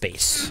have the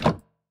space.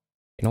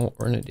 You know what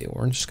we're gonna do?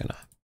 We're just gonna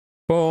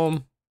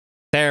boom.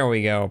 There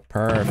we go.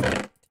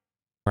 Perfect.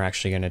 We're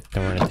actually gonna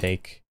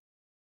take.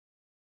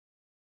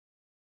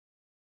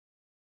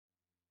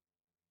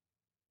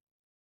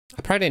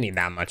 I probably didn't need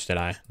that much, did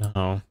I?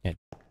 No. Yeah.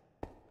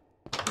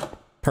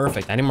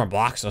 Perfect. I need more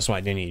blocks. That's what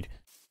I do need.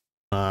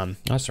 Oh,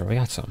 sorry, we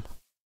got some.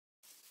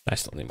 I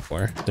still need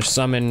more. There's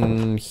some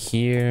in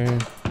here.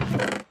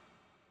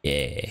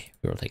 Yeah,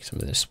 we will take some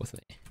of this with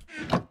me.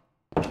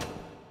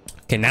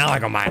 Okay, now I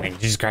go mining.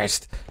 Jesus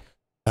Christ.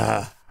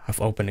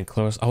 I've opened and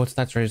closed. Oh, it's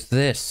not right. It's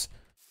this.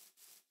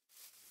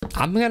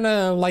 I'm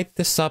gonna light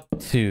this up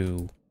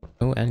too.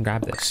 Oh, and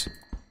grab this.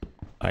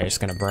 Oh, it's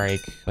gonna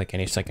break like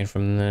any second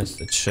from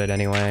this. It should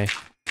anyway.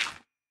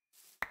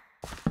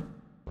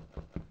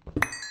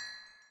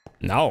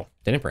 No,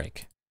 didn't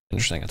break.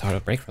 Interesting. I thought it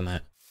would break from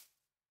that.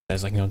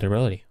 There's like no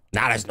durability.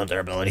 Nah, there's no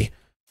durability.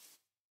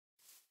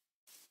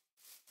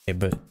 Okay,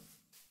 but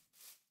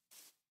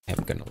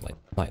I'm gonna like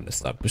line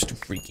this up. It's too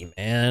freaky,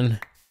 man.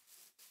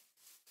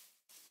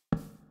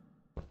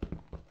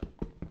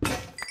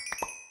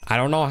 I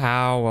don't know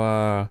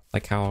how,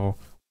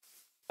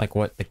 like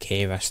what the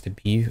cave has to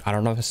be. I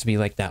don't know if it has to be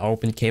like that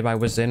open cave I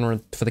was in, or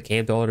for the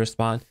cave to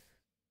spawn,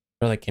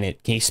 or like can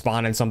you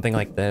spawn in something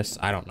like this?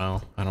 I don't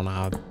know. I don't know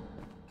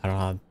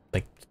how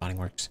like spawning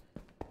works.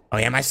 Oh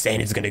yeah, my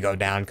sand is gonna go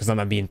down because I'm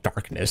gonna be in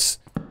darkness.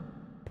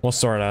 Well,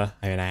 sorta.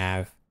 I mean, I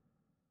have.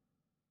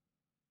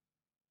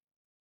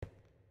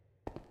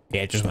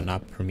 Yeah, it just went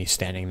up for me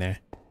standing there.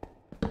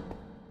 I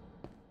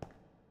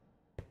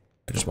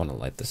just want to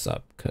light this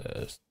up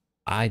because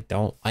I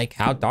don't like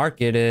how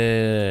dark it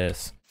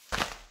is.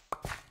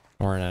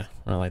 We're gonna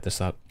light this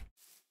up.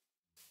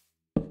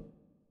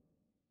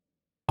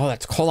 Oh,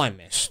 that's coal I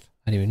missed.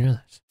 I didn't even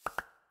realize.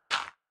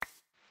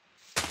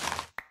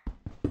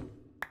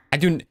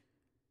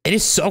 It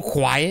is so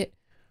quiet.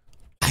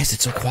 Why is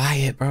it so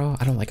quiet, bro?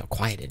 I don't like how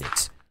quiet it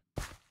is.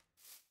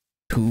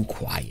 Too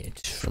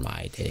quiet for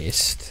my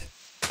taste.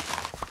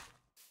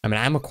 I mean,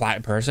 I'm a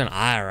quiet person,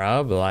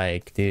 but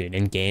like, dude,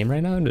 in game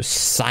right now, I'm just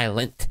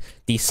silent.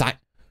 The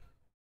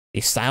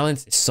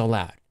silence is so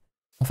loud.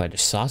 If I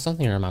just saw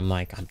something, or I'm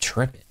like, I'm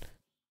tripping.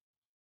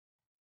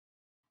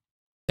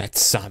 That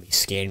zombie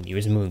scared me. He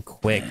was moving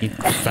quick. He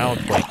fell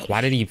quick.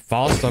 Why did he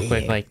fall so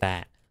quick like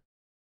that?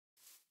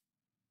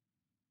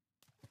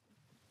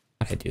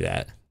 How'd I do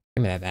that?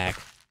 Give me that back.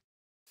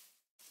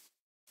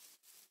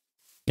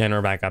 Yeah, and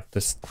we're back up to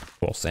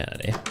full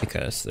sanity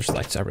because there's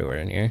lights everywhere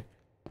in here.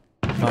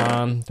 Do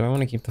I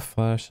want to keep the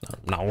flash?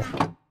 No,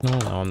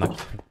 I'm not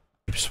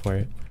gonna swear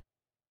it.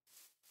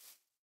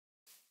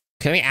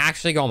 Can we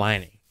actually go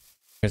mining?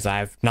 Because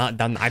I've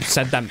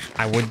said that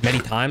I would many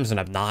times and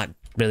I've not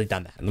really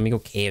done that. Let me go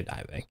cave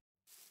diving.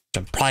 Which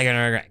I'm probably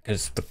gonna regret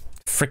because the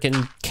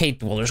freaking cave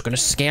dweller's gonna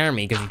scare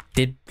me because he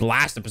did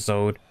last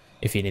episode.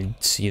 If you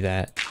didn't see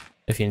that,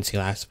 if you didn't see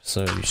last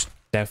episode, you should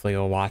definitely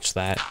go watch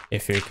that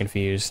if you're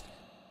confused.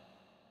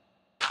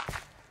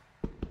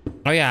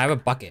 Oh yeah, I have a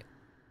bucket.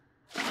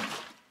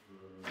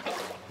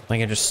 Like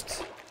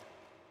what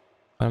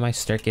am I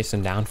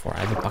staircasing down for?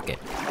 I have a bucket.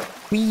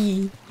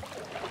 Whee!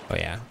 Oh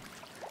yeah.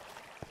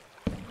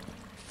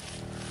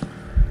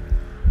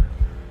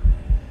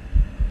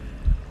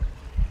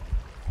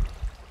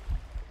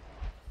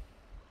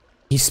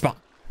 He spawned.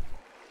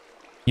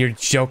 You're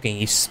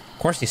joking. Of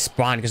course he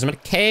spawned because I'm in a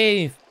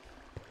cave.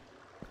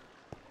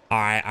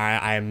 Alright,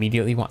 I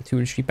immediately want to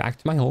retreat back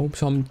to my home,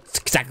 so that's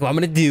exactly what I'm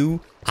gonna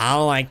do. I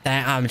don't like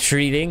that. I'm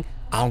retreating.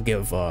 I don't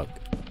give a fuck.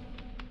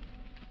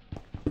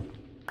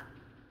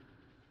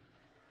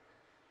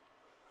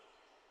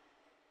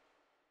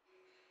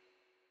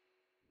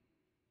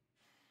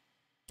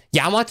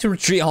 Yeah, I want to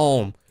retreat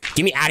home.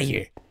 Get me out of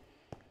here.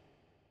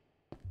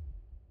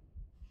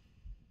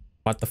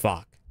 What the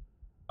fuck?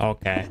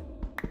 Okay.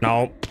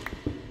 No.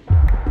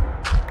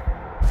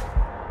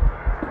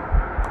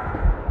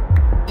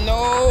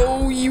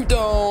 No, you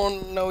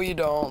don't. No, you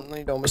don't. No,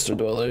 you don't, Mr.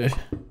 Dweller.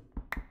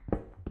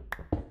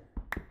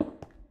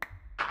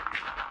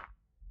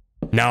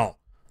 No.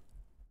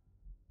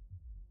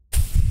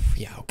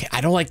 Yeah, okay.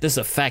 I don't like this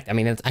effect. I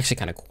mean, it's actually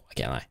kind of cool. I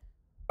can't lie.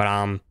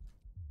 But,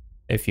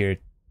 if you're...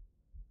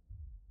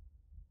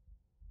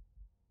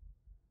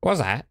 What was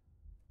that?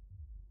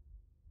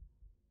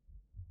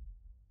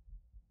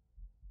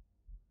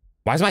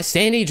 Why is my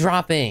sanity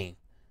dropping?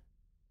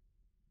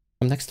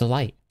 I'm next to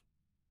light.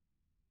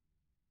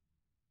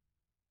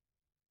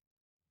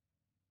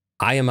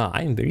 I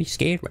am very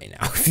scared right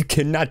now, if you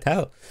cannot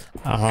tell.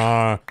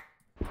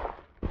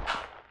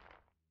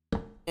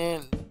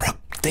 And bro,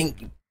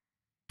 thank you.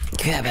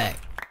 Get that back.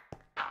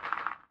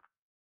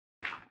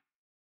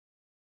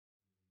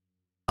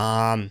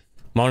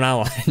 Mona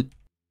one.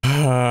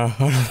 I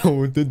don't know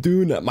what to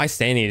do now. My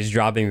sanity is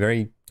dropping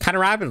kind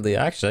of rapidly,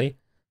 actually.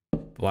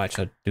 Watch,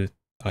 I'll do.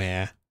 Oh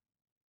yeah.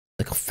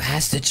 Look how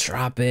fast it's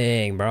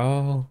dropping,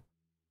 bro.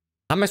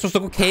 How am I supposed to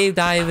go cave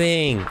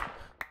diving?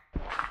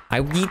 I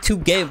need to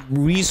get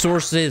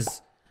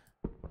resources.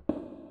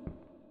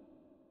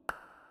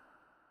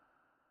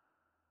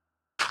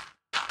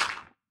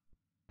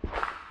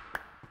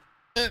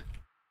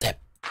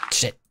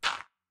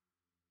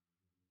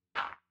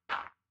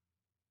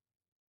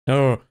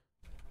 Oh,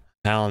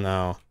 hell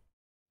no.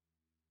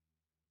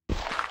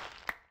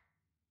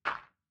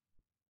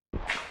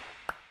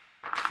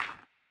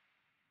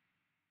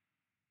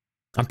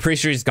 I'm pretty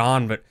sure he's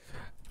gone, but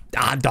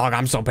dog,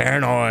 I'm so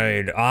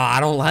paranoid. I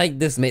don't like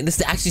this, man. This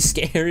is actually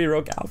scary.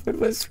 Rogue outfit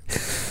was.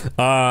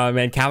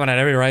 Man, Calvin had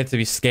every right to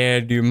be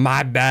scared, dude.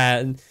 My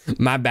bad.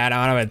 My bad.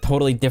 I have a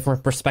totally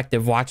different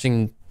perspective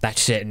watching that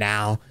shit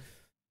now.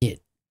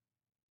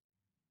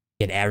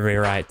 Get every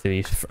right to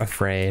be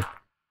afraid.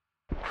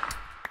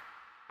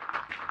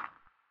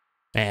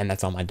 And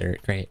that's all my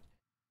dirt. Great.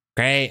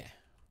 Great.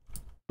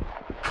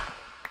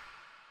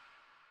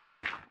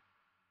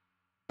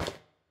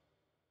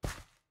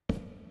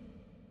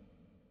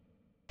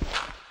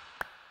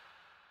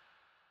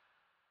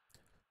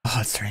 Oh,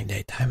 it's turning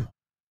daytime.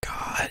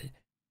 God.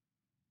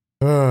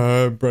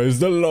 Praise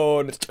the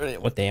Lord. It's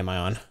turning. What day am I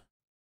on?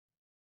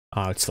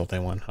 Oh, it's still day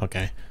one.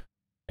 Okay.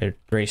 It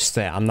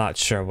reset. I'm not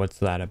sure what's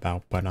that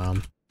about, but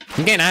I'm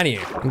getting out of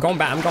here. I'm going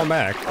back. I'm going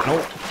back.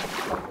 Nope.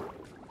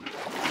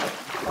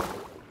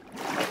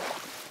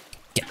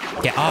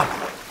 Get up.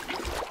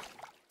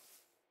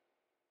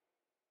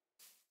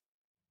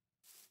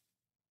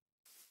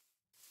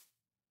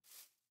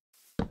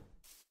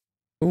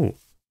 Ooh,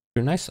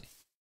 do nicely.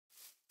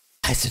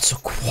 Why is it so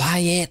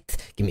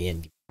quiet? Give me a.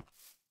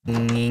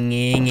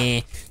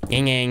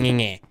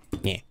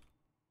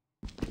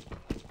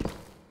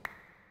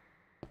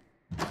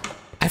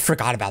 I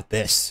forgot about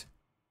this.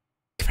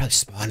 I could probably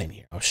spawn in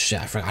here. Oh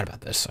shit, I forgot about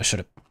this. I should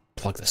have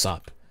plugged this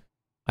up.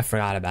 I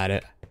forgot about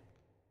it.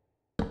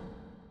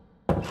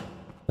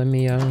 Let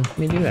me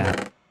do that.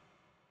 Let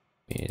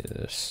me do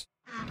this.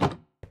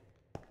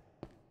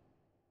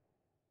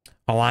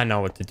 Oh, I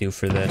know what to do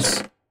for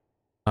this.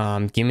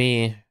 Give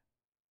me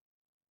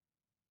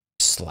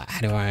slab.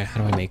 How do I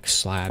make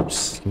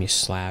slabs? Give me a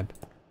slab.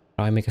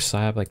 How do I make a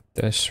slab like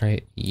this,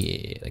 right?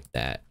 Yeah, like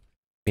that.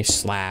 Give me a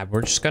slab.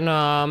 We're just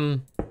gonna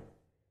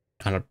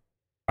kind of.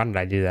 Why did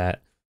I do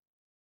that?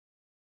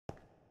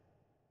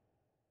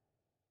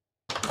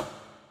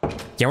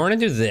 Yeah, we're gonna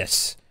do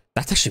this.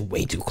 That's actually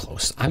way too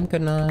close. I'm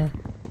gonna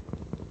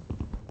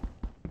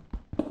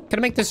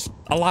make this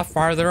a lot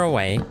farther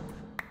away.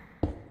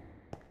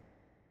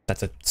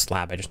 That's a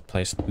slab I just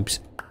placed. Oops.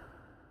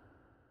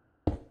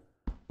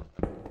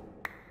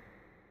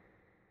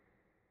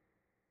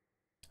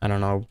 I don't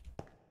know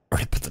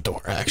where to put the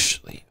door,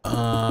 actually.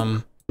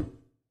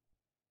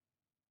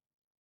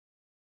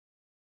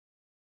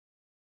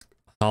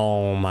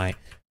 Oh my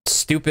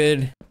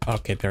stupid.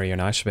 Okay, there you go.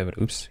 Now I should be able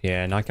to. Oops.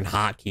 Yeah, now I can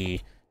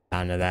hotkey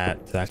down to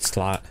that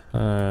slot.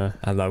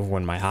 I love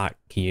when my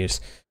hotkeys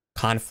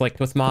conflict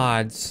with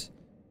mods.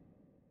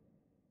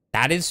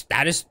 That is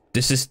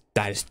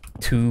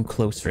too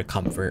close for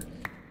comfort.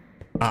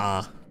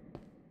 So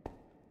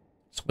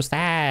what's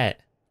that?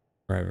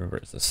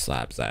 Where's the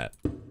slabs at?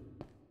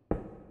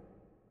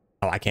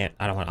 Oh, I can't.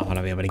 I want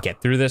to be able to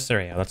get through this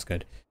area. That's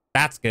good.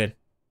 That's good.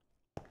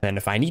 And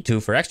if I need to,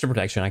 for extra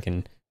protection, I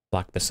can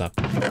block this up.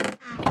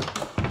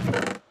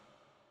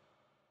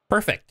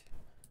 Perfect.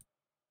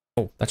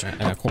 Oh, that's right.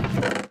 I got cool.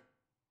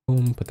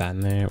 Boom. Put that in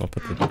there. We'll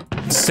put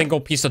the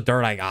single piece of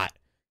dirt I got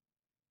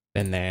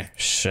in there.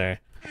 Sure.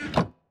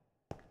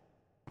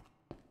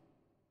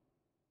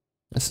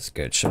 This is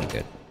good. Should be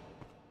good.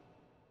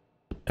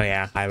 Oh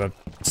yeah, I'm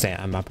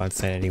up on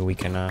sanity. We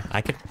can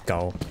I could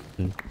go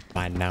and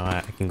find now.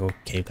 I can go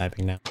cave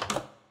typing now.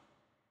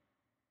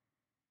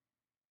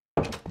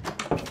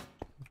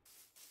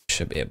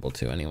 Should be able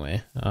to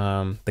anyway.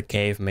 The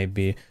cave may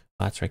be.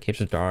 Oh, that's right.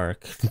 Caves are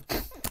dark.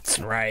 That's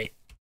right.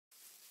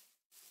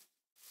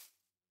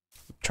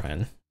 I'm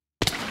trying.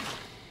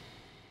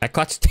 I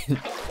clutched it.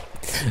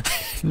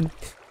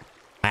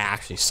 I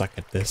actually suck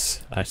at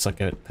this. I suck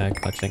at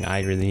clutching.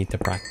 I really need to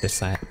practice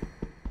that.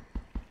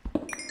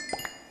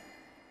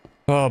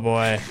 Oh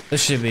boy,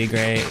 this should be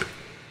great.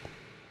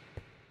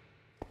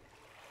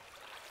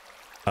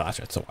 Oh, that's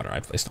right, it's the water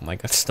I placed. I'm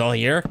like, that's still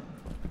here?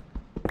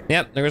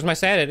 Yep, there goes my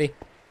sanity.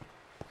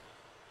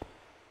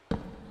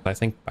 I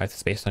think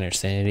it's based on your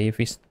sanity if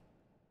he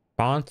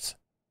spawns.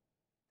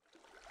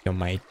 Yo,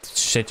 my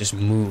shit just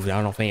moved. I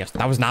don't know if any,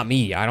 that was not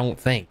me, I don't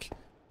think.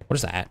 What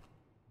is that?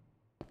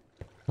 I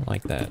don't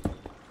like that.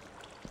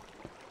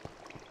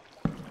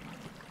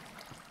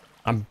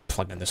 I'm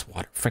plugging this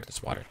water. Frick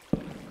this water.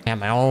 I have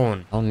my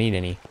own. I don't need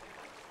any.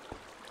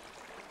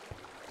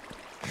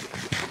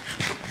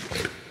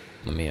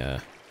 Let me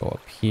go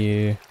up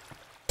here.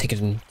 Take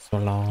it so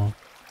long.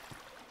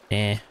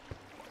 Eh.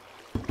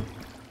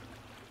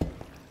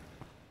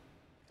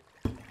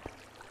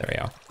 There we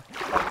go.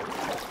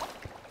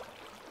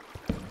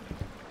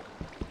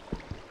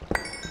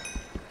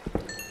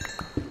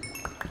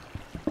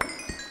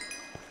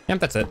 Yep,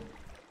 that's it.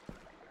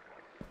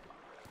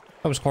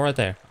 That was cool right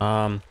there.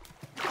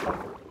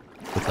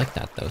 Would like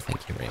that though,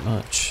 thank you very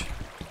much.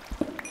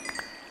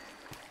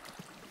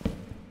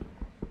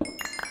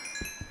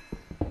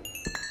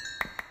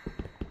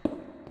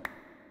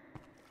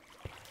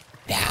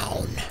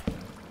 Down.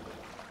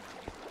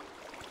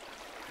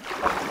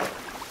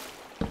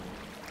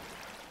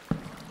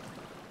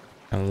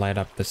 And light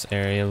up this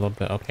area a little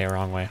bit. Okay,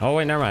 wrong way. Oh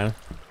wait, never mind.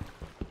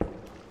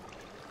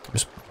 It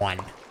was one.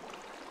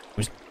 It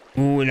was.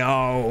 Ooh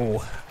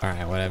no! All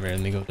right, whatever. Let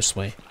me go this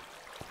way.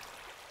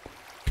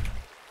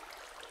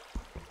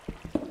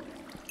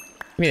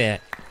 Look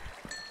at that.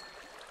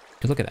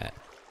 Dude, look at that.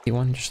 See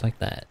one just like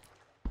that.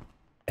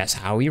 That's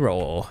how we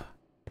roll.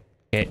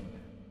 Okay.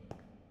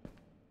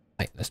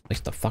 Light this place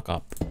the fuck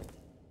up.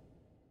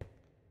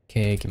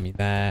 Okay, give me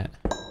that.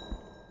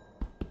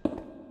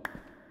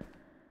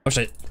 Oh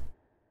shit.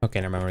 Okay,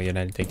 never mind. We're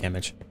gonna take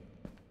damage.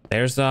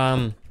 There's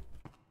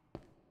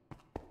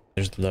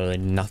literally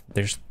nothing.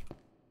 There's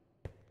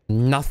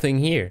nothing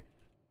here.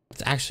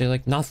 It's actually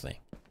like nothing.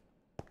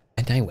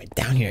 And I went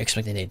down here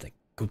expecting it to like,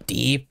 go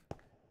deep.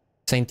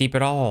 This ain't deep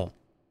at all.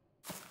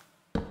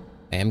 I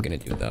am gonna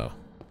do though.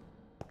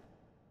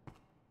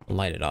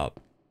 Light it up.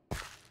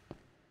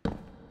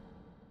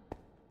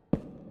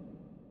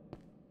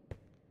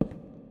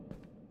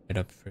 Light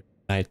up for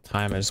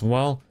nighttime as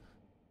well.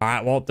 All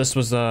right. Well, this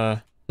was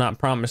not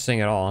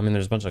promising at all. I mean,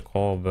 there's a bunch of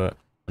coal, but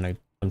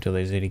I'm too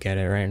lazy to get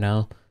it right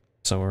now.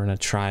 So we're gonna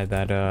try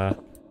that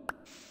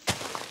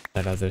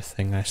that other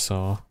thing I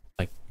saw.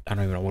 Like, I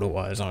don't even know what it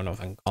was. I don't know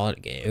if I can call it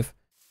a cave.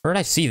 Where did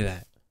I see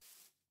that?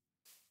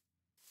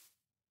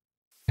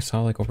 I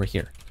saw like over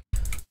here.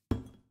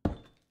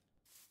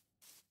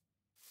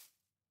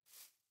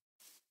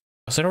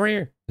 Was it over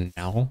here?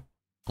 No,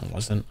 it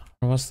wasn't.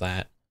 Where was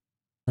that?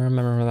 I don't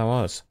remember where that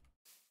was.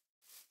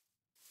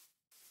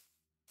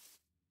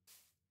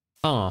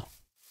 Oh.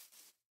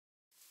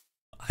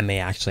 I may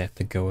actually have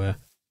to go a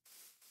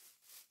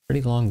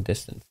pretty long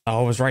distance.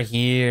 Oh, it was right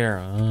here.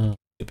 Oh,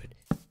 stupid.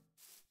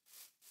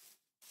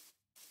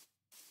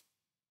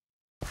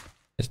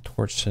 There's a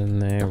torch in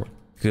there. We're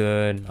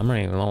good. I'm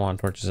running low on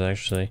torches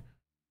actually.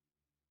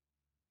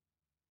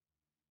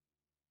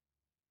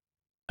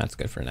 That's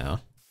good for now.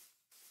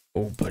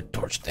 Oh, put a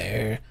torch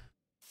there.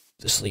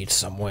 This leads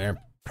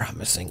somewhere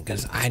promising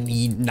because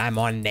I'm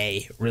on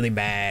day really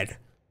bad.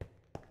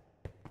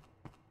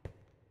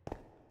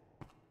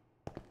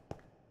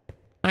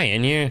 Hi,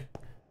 in here.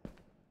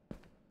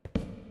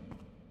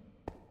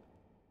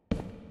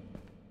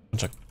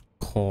 Bunch of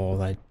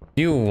coal I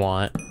do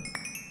want.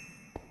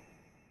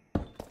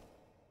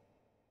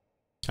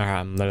 Alright,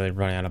 I'm literally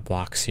running out of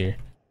blocks here.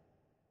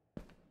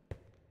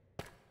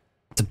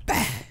 It's a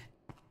bad.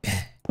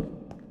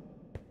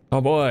 Oh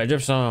boy,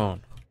 drip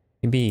zone.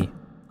 Maybe. Can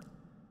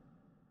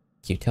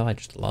you tell I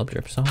just love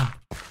drip zone?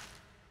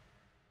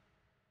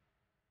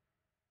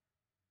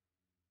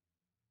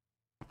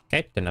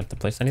 Okay, didn't have to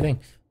place anything.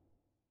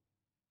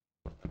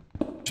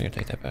 I'm gonna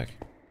take that back.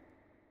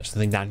 There's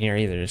nothing down here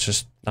either. It's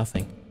just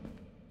nothing.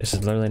 This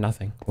is literally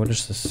nothing. What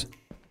is this?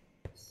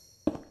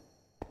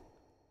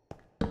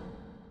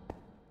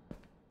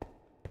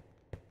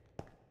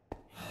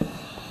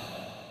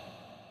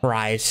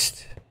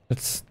 Christ.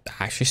 That's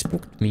actually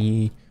spooked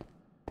me.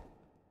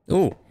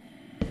 Ooh.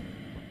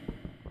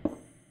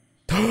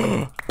 Go.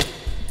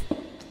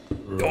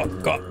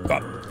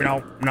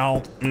 No,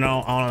 no,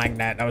 no, I don't like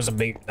that. That was a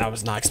big, I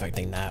was not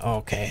expecting that.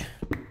 Okay.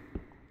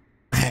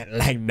 I didn't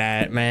like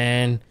that,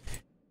 man.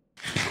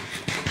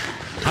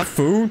 Have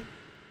food?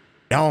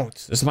 Don't.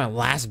 This is my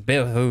last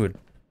bit of food.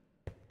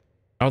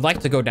 I would like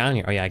to go down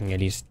here. Oh yeah, I can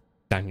get these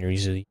down here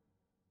easily.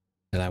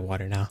 Get that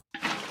water now.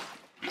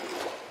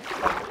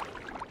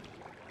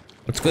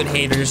 What's good,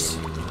 haters?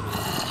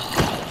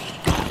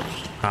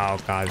 Oh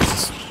god,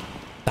 this is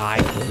die.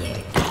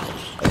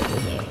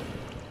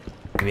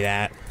 Give me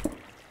that.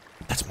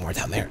 That's more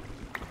down there.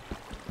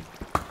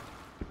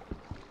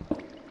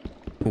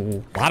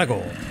 Ooh, a lot of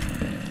gold.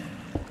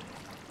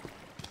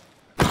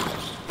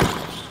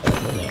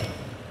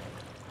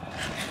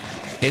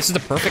 This is the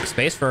perfect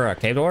space for a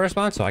cave door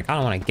respawn, so I kind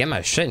of want to get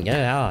my shit and get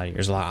it out.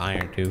 There's a lot of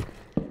iron too.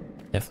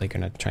 Definitely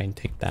gonna try and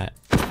take that.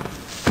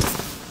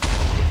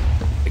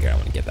 Figure I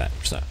want to get that.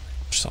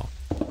 So.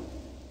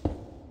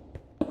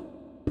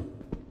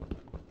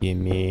 Give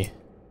me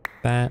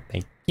that.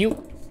 Thank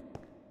you.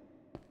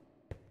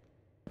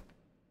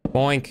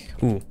 Boink.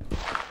 Ooh.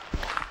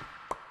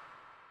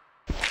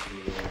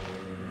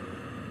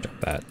 Drop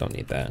that. Don't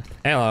need that.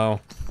 Hello.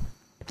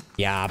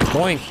 Yeah,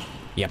 boink.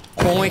 Yeah,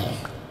 boink.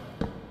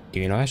 Do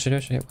you know I should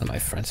hit one of my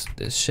friends?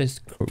 This shit's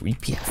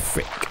creepy as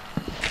frick.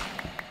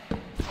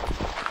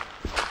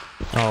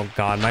 Oh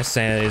god, my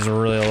sanity is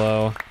really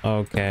low.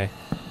 Okay.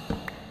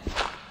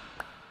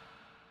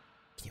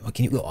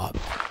 Can you go up?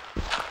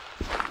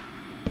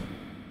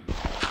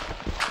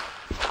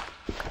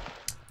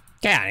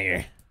 Get out of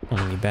here. I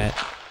don't need that.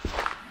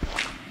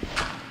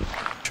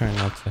 Trying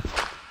not to.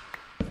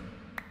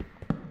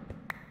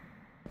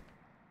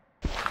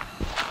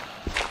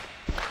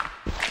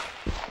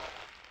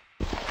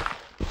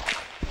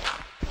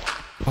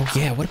 Oh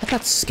yeah, what about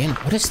that skin?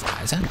 What is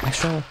that? Is that an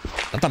actual?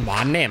 That's a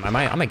mod name. I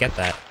might get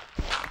that.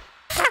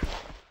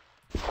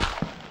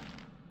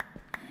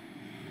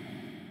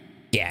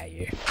 Yeah,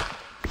 yeah.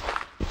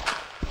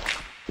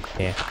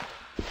 Yeah.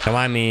 Don't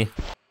mind me.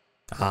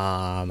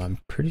 I'm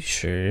pretty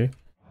sure.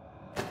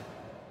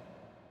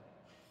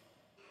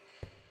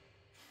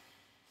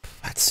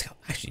 I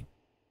Actually,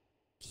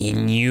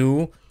 can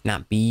you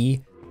not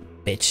be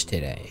bitch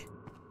today?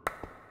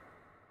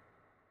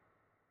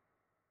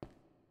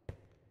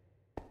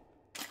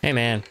 Hey,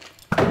 man.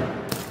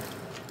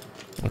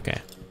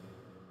 Okay.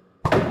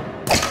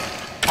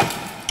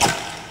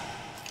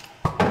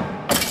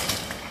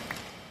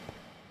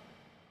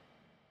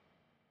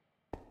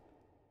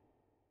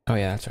 Oh,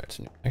 yeah, that's right. It's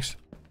new. Next.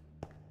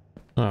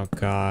 Oh,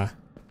 God.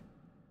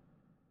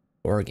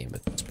 Horror game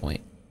at this point.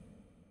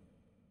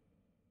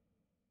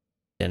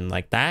 Didn't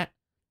like that.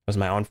 Was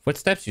my own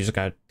footsteps? You just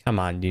got... Come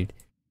on, dude.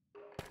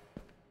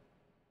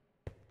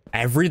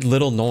 Every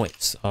little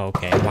noise.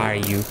 Okay, why are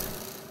you...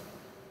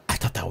 I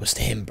thought that was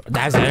him, bro.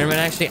 That's Enderman,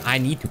 actually. I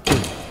need to kill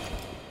you.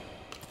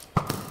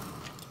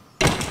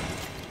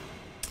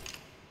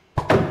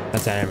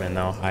 That's Enderman,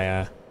 though.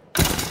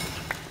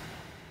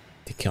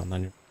 To kill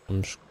an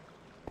Enderman.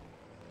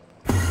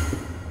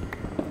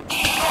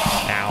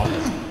 Ow.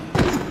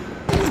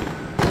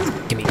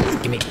 Gimme.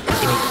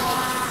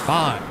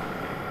 Fuck.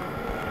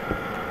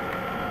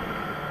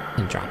 I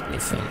didn't drop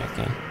anything,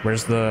 okay.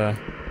 Where's the...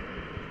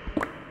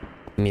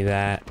 Give me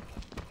that.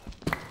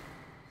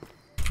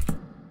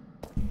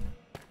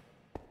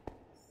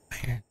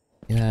 Here.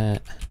 Give me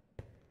that.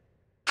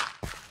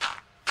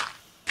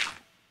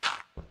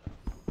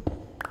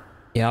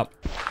 Yep.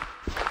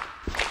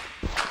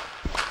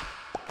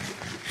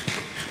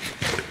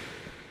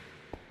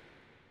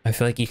 I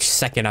feel like each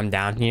second I'm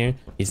down here,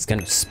 he's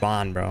gonna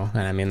spawn, bro.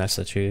 And I mean, that's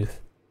the truth.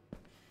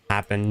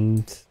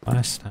 Happened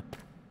last time.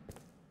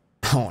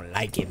 I don't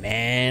like it,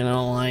 man. I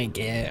don't like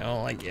it.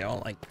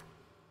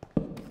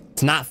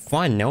 It's not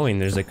fun knowing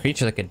there's a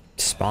creature that could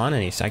spawn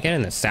any second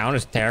and the sound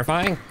is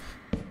terrifying.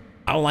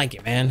 I don't like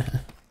it, man.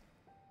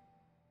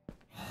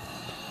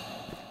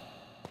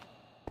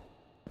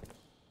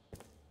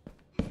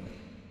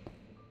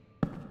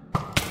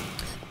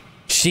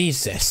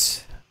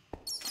 Jesus.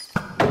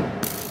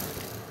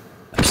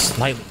 I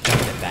slightly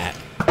jumped at that.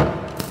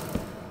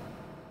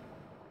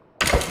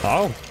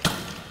 Oh.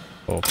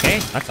 Okay,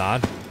 that's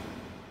odd.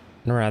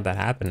 Never had that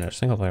happen in a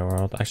single player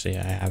world. Actually,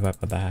 I have had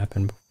that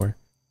happen before.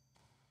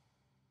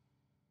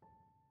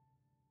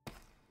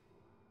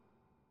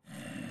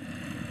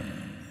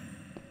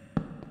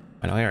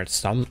 I know I heard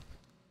some.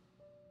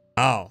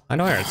 Oh, I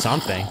know I heard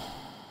something.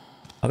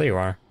 Oh, there you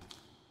are.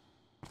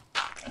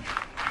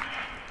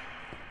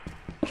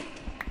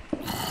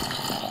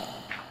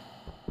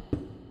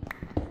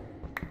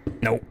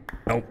 Nope.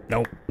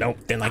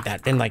 Didn't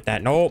like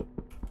that. Nope.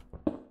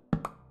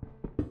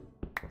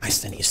 My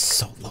sanity is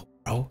so low,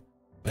 bro.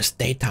 It's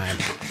daytime.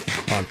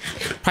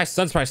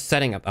 Sun's probably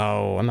setting up.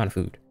 Oh, I'm out of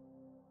food.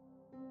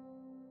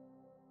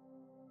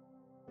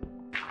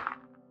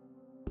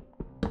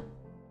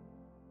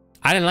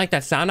 I didn't like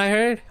that sound I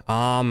heard.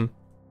 Oh,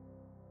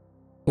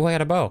 I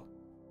got a bow.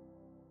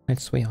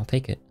 That's sweet. I'll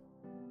take it.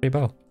 Free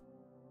bow.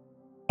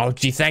 Oh,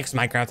 gee, thanks,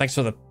 Minecraft. Thanks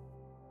for the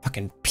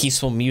fucking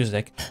peaceful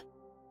music.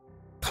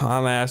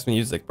 Calm ass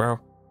music, bro.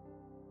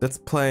 That's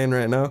playing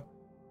right now.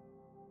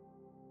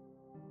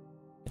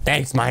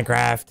 Thanks,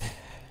 Minecraft.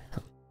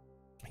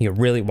 You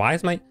really? Why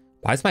is my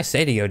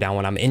sanity go down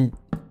when I'm in?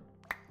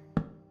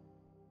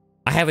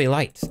 I have a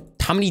light.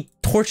 How many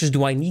torches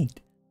do I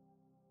need?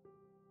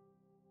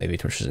 Maybe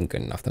torches isn't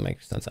good enough to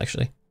make sense,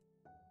 actually.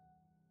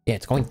 Yeah,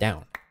 it's going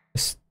down.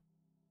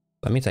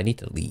 That means I need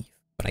to leave,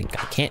 but I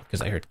can't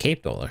because I heard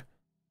cave dweller.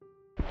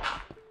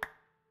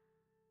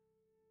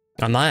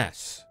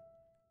 Unless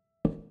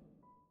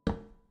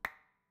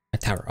I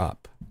tower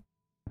up.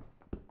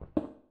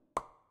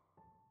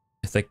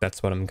 I think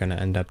that's what I'm gonna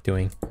end up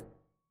doing.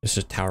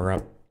 Just tower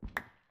up.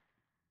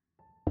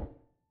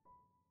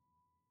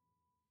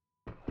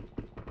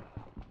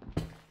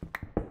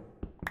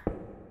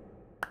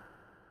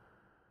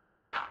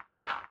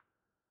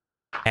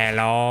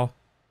 Hello.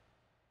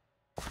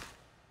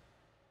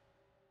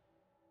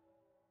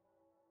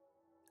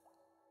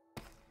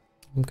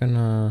 I'm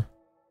gonna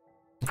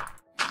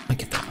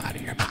get the hell out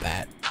of here about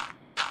that.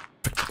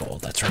 Frick the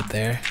gold, that's right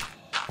there.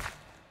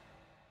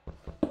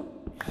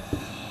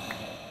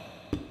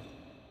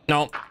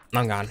 No,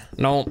 I'm gone.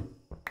 No,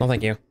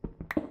 thank you.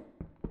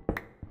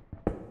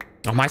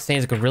 Oh, my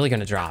stands are really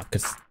gonna drop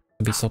because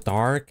it'll be so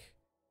dark.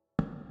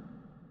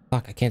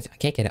 Fuck, I can't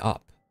get it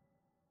up.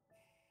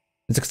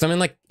 Is it because I'm in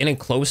like an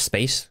enclosed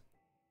space?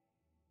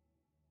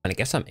 And I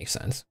guess that makes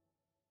sense.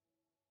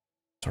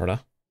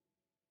 Sorta.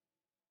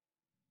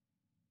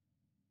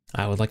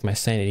 I would like my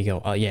sanity to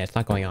go. Oh yeah, it's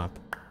not going up.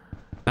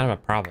 Kind of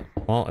a problem.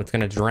 Well, it's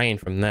gonna drain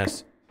from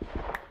this.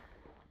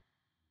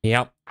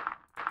 Yep.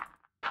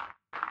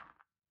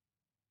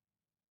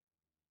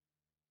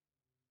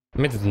 I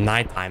mean, it's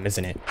nighttime,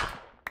 isn't it?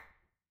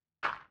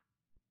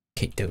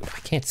 Okay, dude, I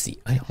can't see.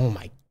 Oh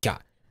my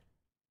god.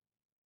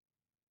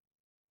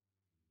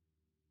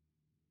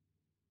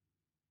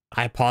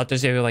 I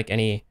apologize if you have like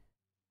any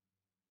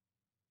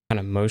kind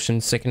of motion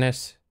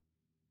sickness.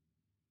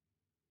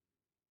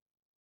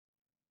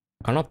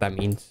 I don't know what that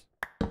means.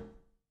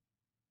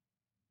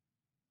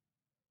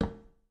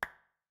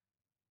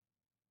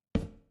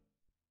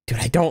 Dude,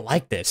 I don't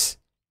like this.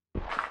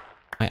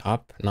 Am I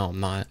up? No, I'm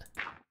not.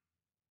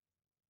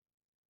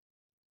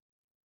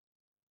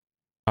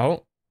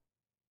 Oh.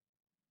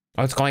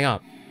 Oh, it's going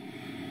up.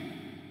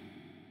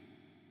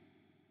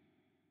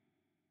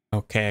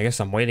 Okay, I guess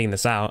I'm waiting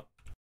this out.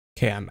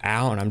 Okay, I'm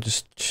out and I'm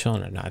just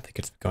chilling right now. I think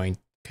it's going.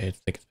 Okay, I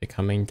think it's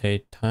becoming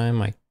daytime.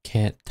 I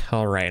can't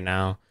tell right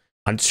now.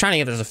 I'm just trying to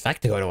get this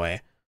effect to go away.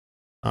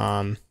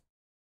 Kind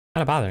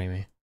of bothering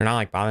me. Or not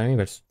like bothering me,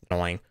 but it's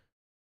annoying.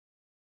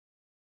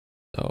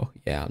 So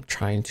yeah, I'm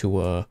trying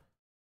to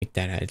make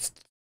that. It's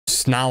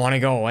just not want to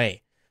go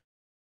away.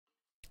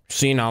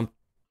 See now,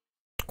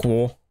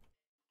 cool.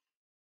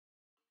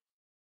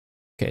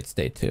 Okay, it's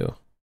day 2.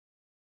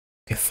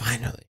 Okay,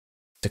 finally.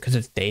 Because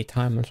it's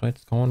daytime, that's why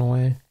it's going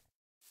away.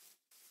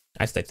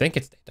 I still think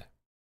it's daytime.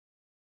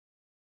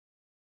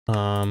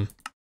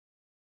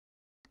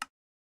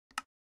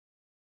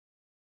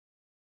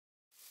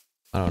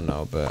 I don't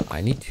know, but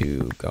I need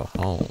to go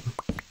home.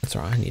 That's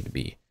where I need to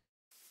be.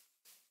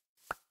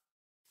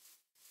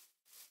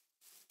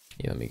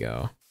 Yeah, let me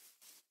go.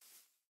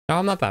 No,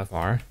 I'm not that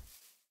far.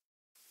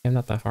 I'm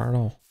not that far at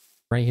all.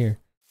 Right here.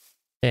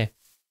 Yeah.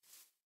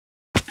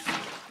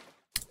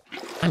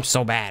 I'm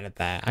so bad at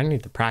that. I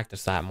need to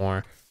practice that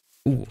more.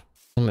 Ooh,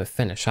 I'm gonna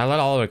finish. I let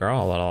all of it grow.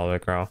 I'll let all of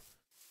it grow.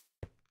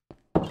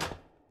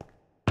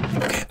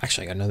 Okay,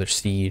 actually, I got another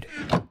seed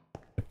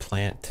to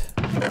plant.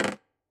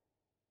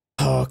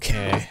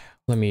 Okay,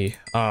 let me.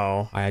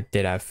 Oh, I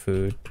did have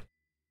food.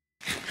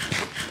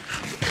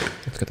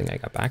 It's a good thing I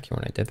got back here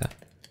when I did that.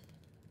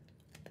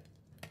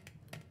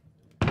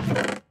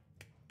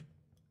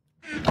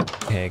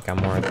 Okay,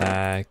 got more of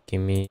that.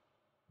 Give me.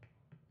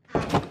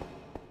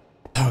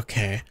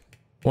 Okay.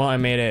 Well, I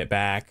made it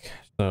back,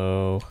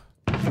 so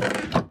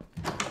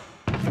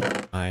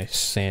my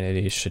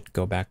sanity should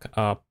go back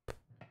up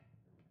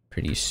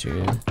pretty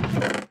soon.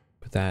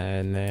 Put that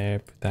in there,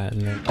 put that in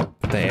there.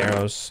 Put the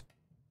arrows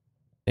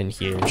in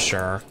here,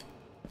 sure.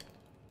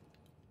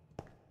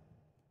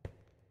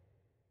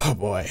 Oh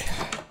boy,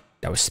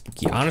 that was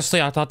spooky.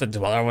 Honestly, I thought the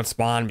dweller would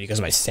spawn because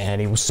my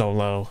sanity was so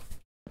low,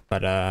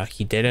 but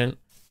he didn't.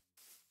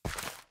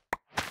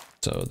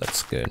 So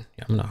that's good.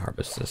 Yeah, I'm gonna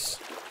harvest this.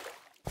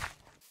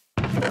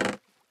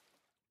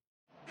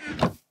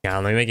 Yeah,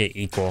 let me make it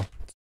equal.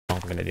 That's all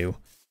I'm gonna do.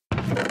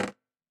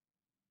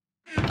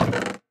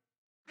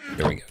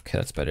 There we go. Okay,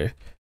 that's better.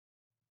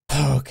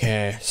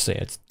 Okay, so yeah,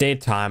 it's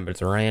daytime, but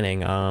it's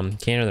raining.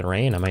 Can't hear the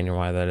rain. I might know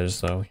why that is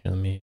though. Let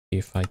me see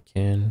if I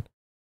can.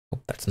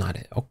 Oh, that's not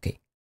it. Okay,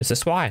 is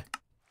this why?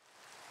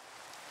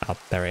 Oh,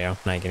 there we go.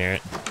 Now you can hear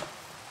it.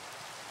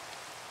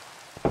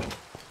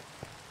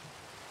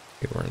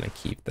 Okay, we're gonna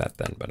keep that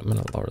then, but I'm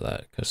gonna lower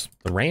that because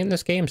the rain in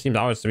this game seems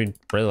always to be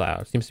really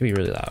loud. It seems to be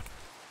really loud.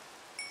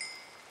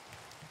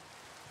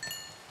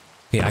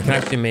 Yeah, I can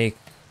actually make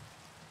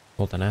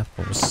golden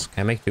apples. Can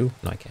I make 2?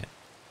 No, I can't.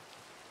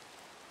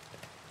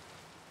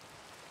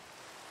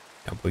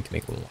 Yeah, but we can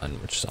make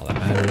 1, which is all that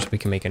matters. We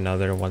can make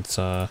another once,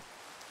 Okay,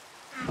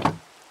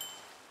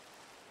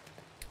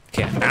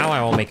 now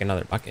I will make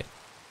another bucket.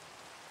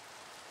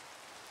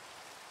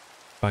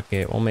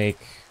 We'll make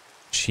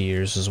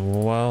shears as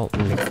well.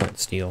 We'll make flint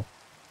steel.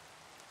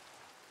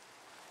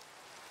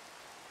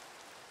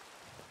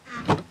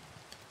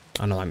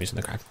 I know I'm using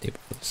the crafting table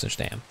for this,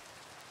 damn.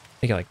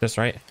 Make it like this,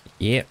 right?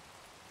 Yep.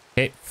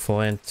 Okay,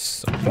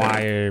 flint,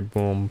 wire,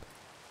 boom.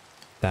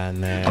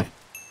 Down there.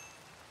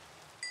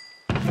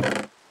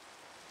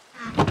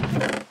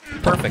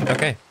 Perfect,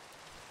 okay.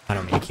 I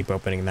don't mean to keep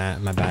opening that,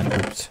 my bad,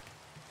 oops.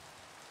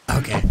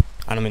 Okay,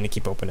 I don't mean to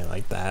keep opening it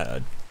like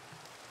that.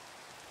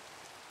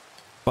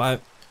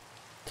 But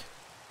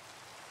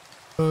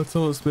it's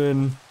almost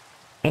been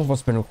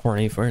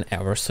recording for an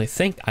hour, so I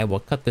think I will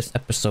cut this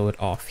episode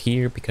off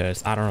here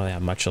because I don't really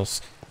have much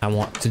else I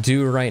want to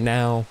do right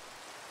now.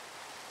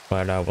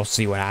 But we'll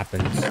see what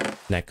happens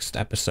next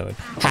episode.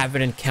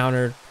 Haven't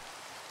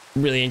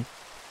really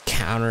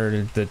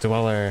encountered the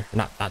dweller,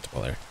 not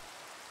dweller.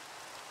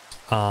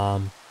 There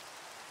are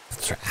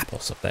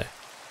apples up there.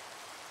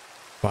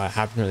 But I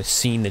haven't really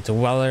seen the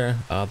dweller.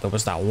 There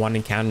was that one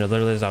encounter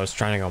literally as I was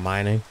trying to go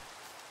mining.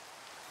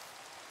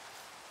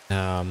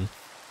 And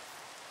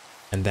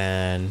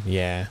then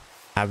yeah,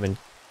 haven't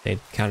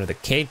encountered the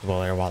cave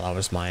dweller while I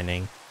was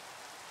mining.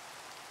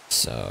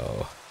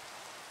 So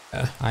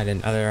I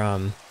didn't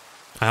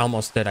I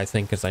almost did, I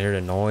think, because I heard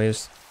a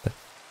noise.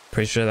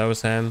 Pretty sure that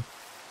was him.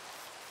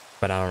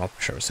 But I don't know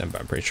for sure it was him,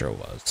 but I'm pretty sure it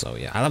was. So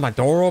yeah, I left my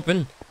door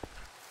open.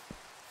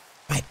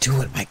 What am I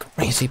doing? Am I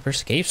crazy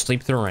person? Can you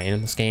sleep through the rain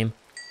in this game?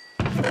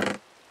 I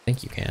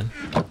think you can.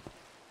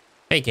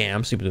 Hey, can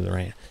I'm sleeping through the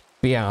rain.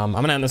 But yeah, I'm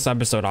gonna end this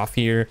episode off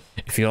here.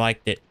 If you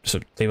liked it,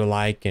 so leave a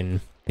like, and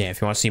yeah, if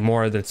you want to see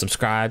more, then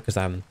subscribe, because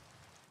I'm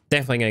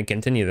definitely gonna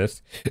continue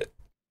this.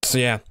 So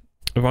yeah,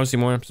 if you want to see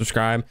more,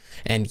 subscribe,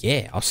 and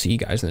yeah, I'll see you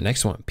guys in the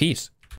next one. Peace.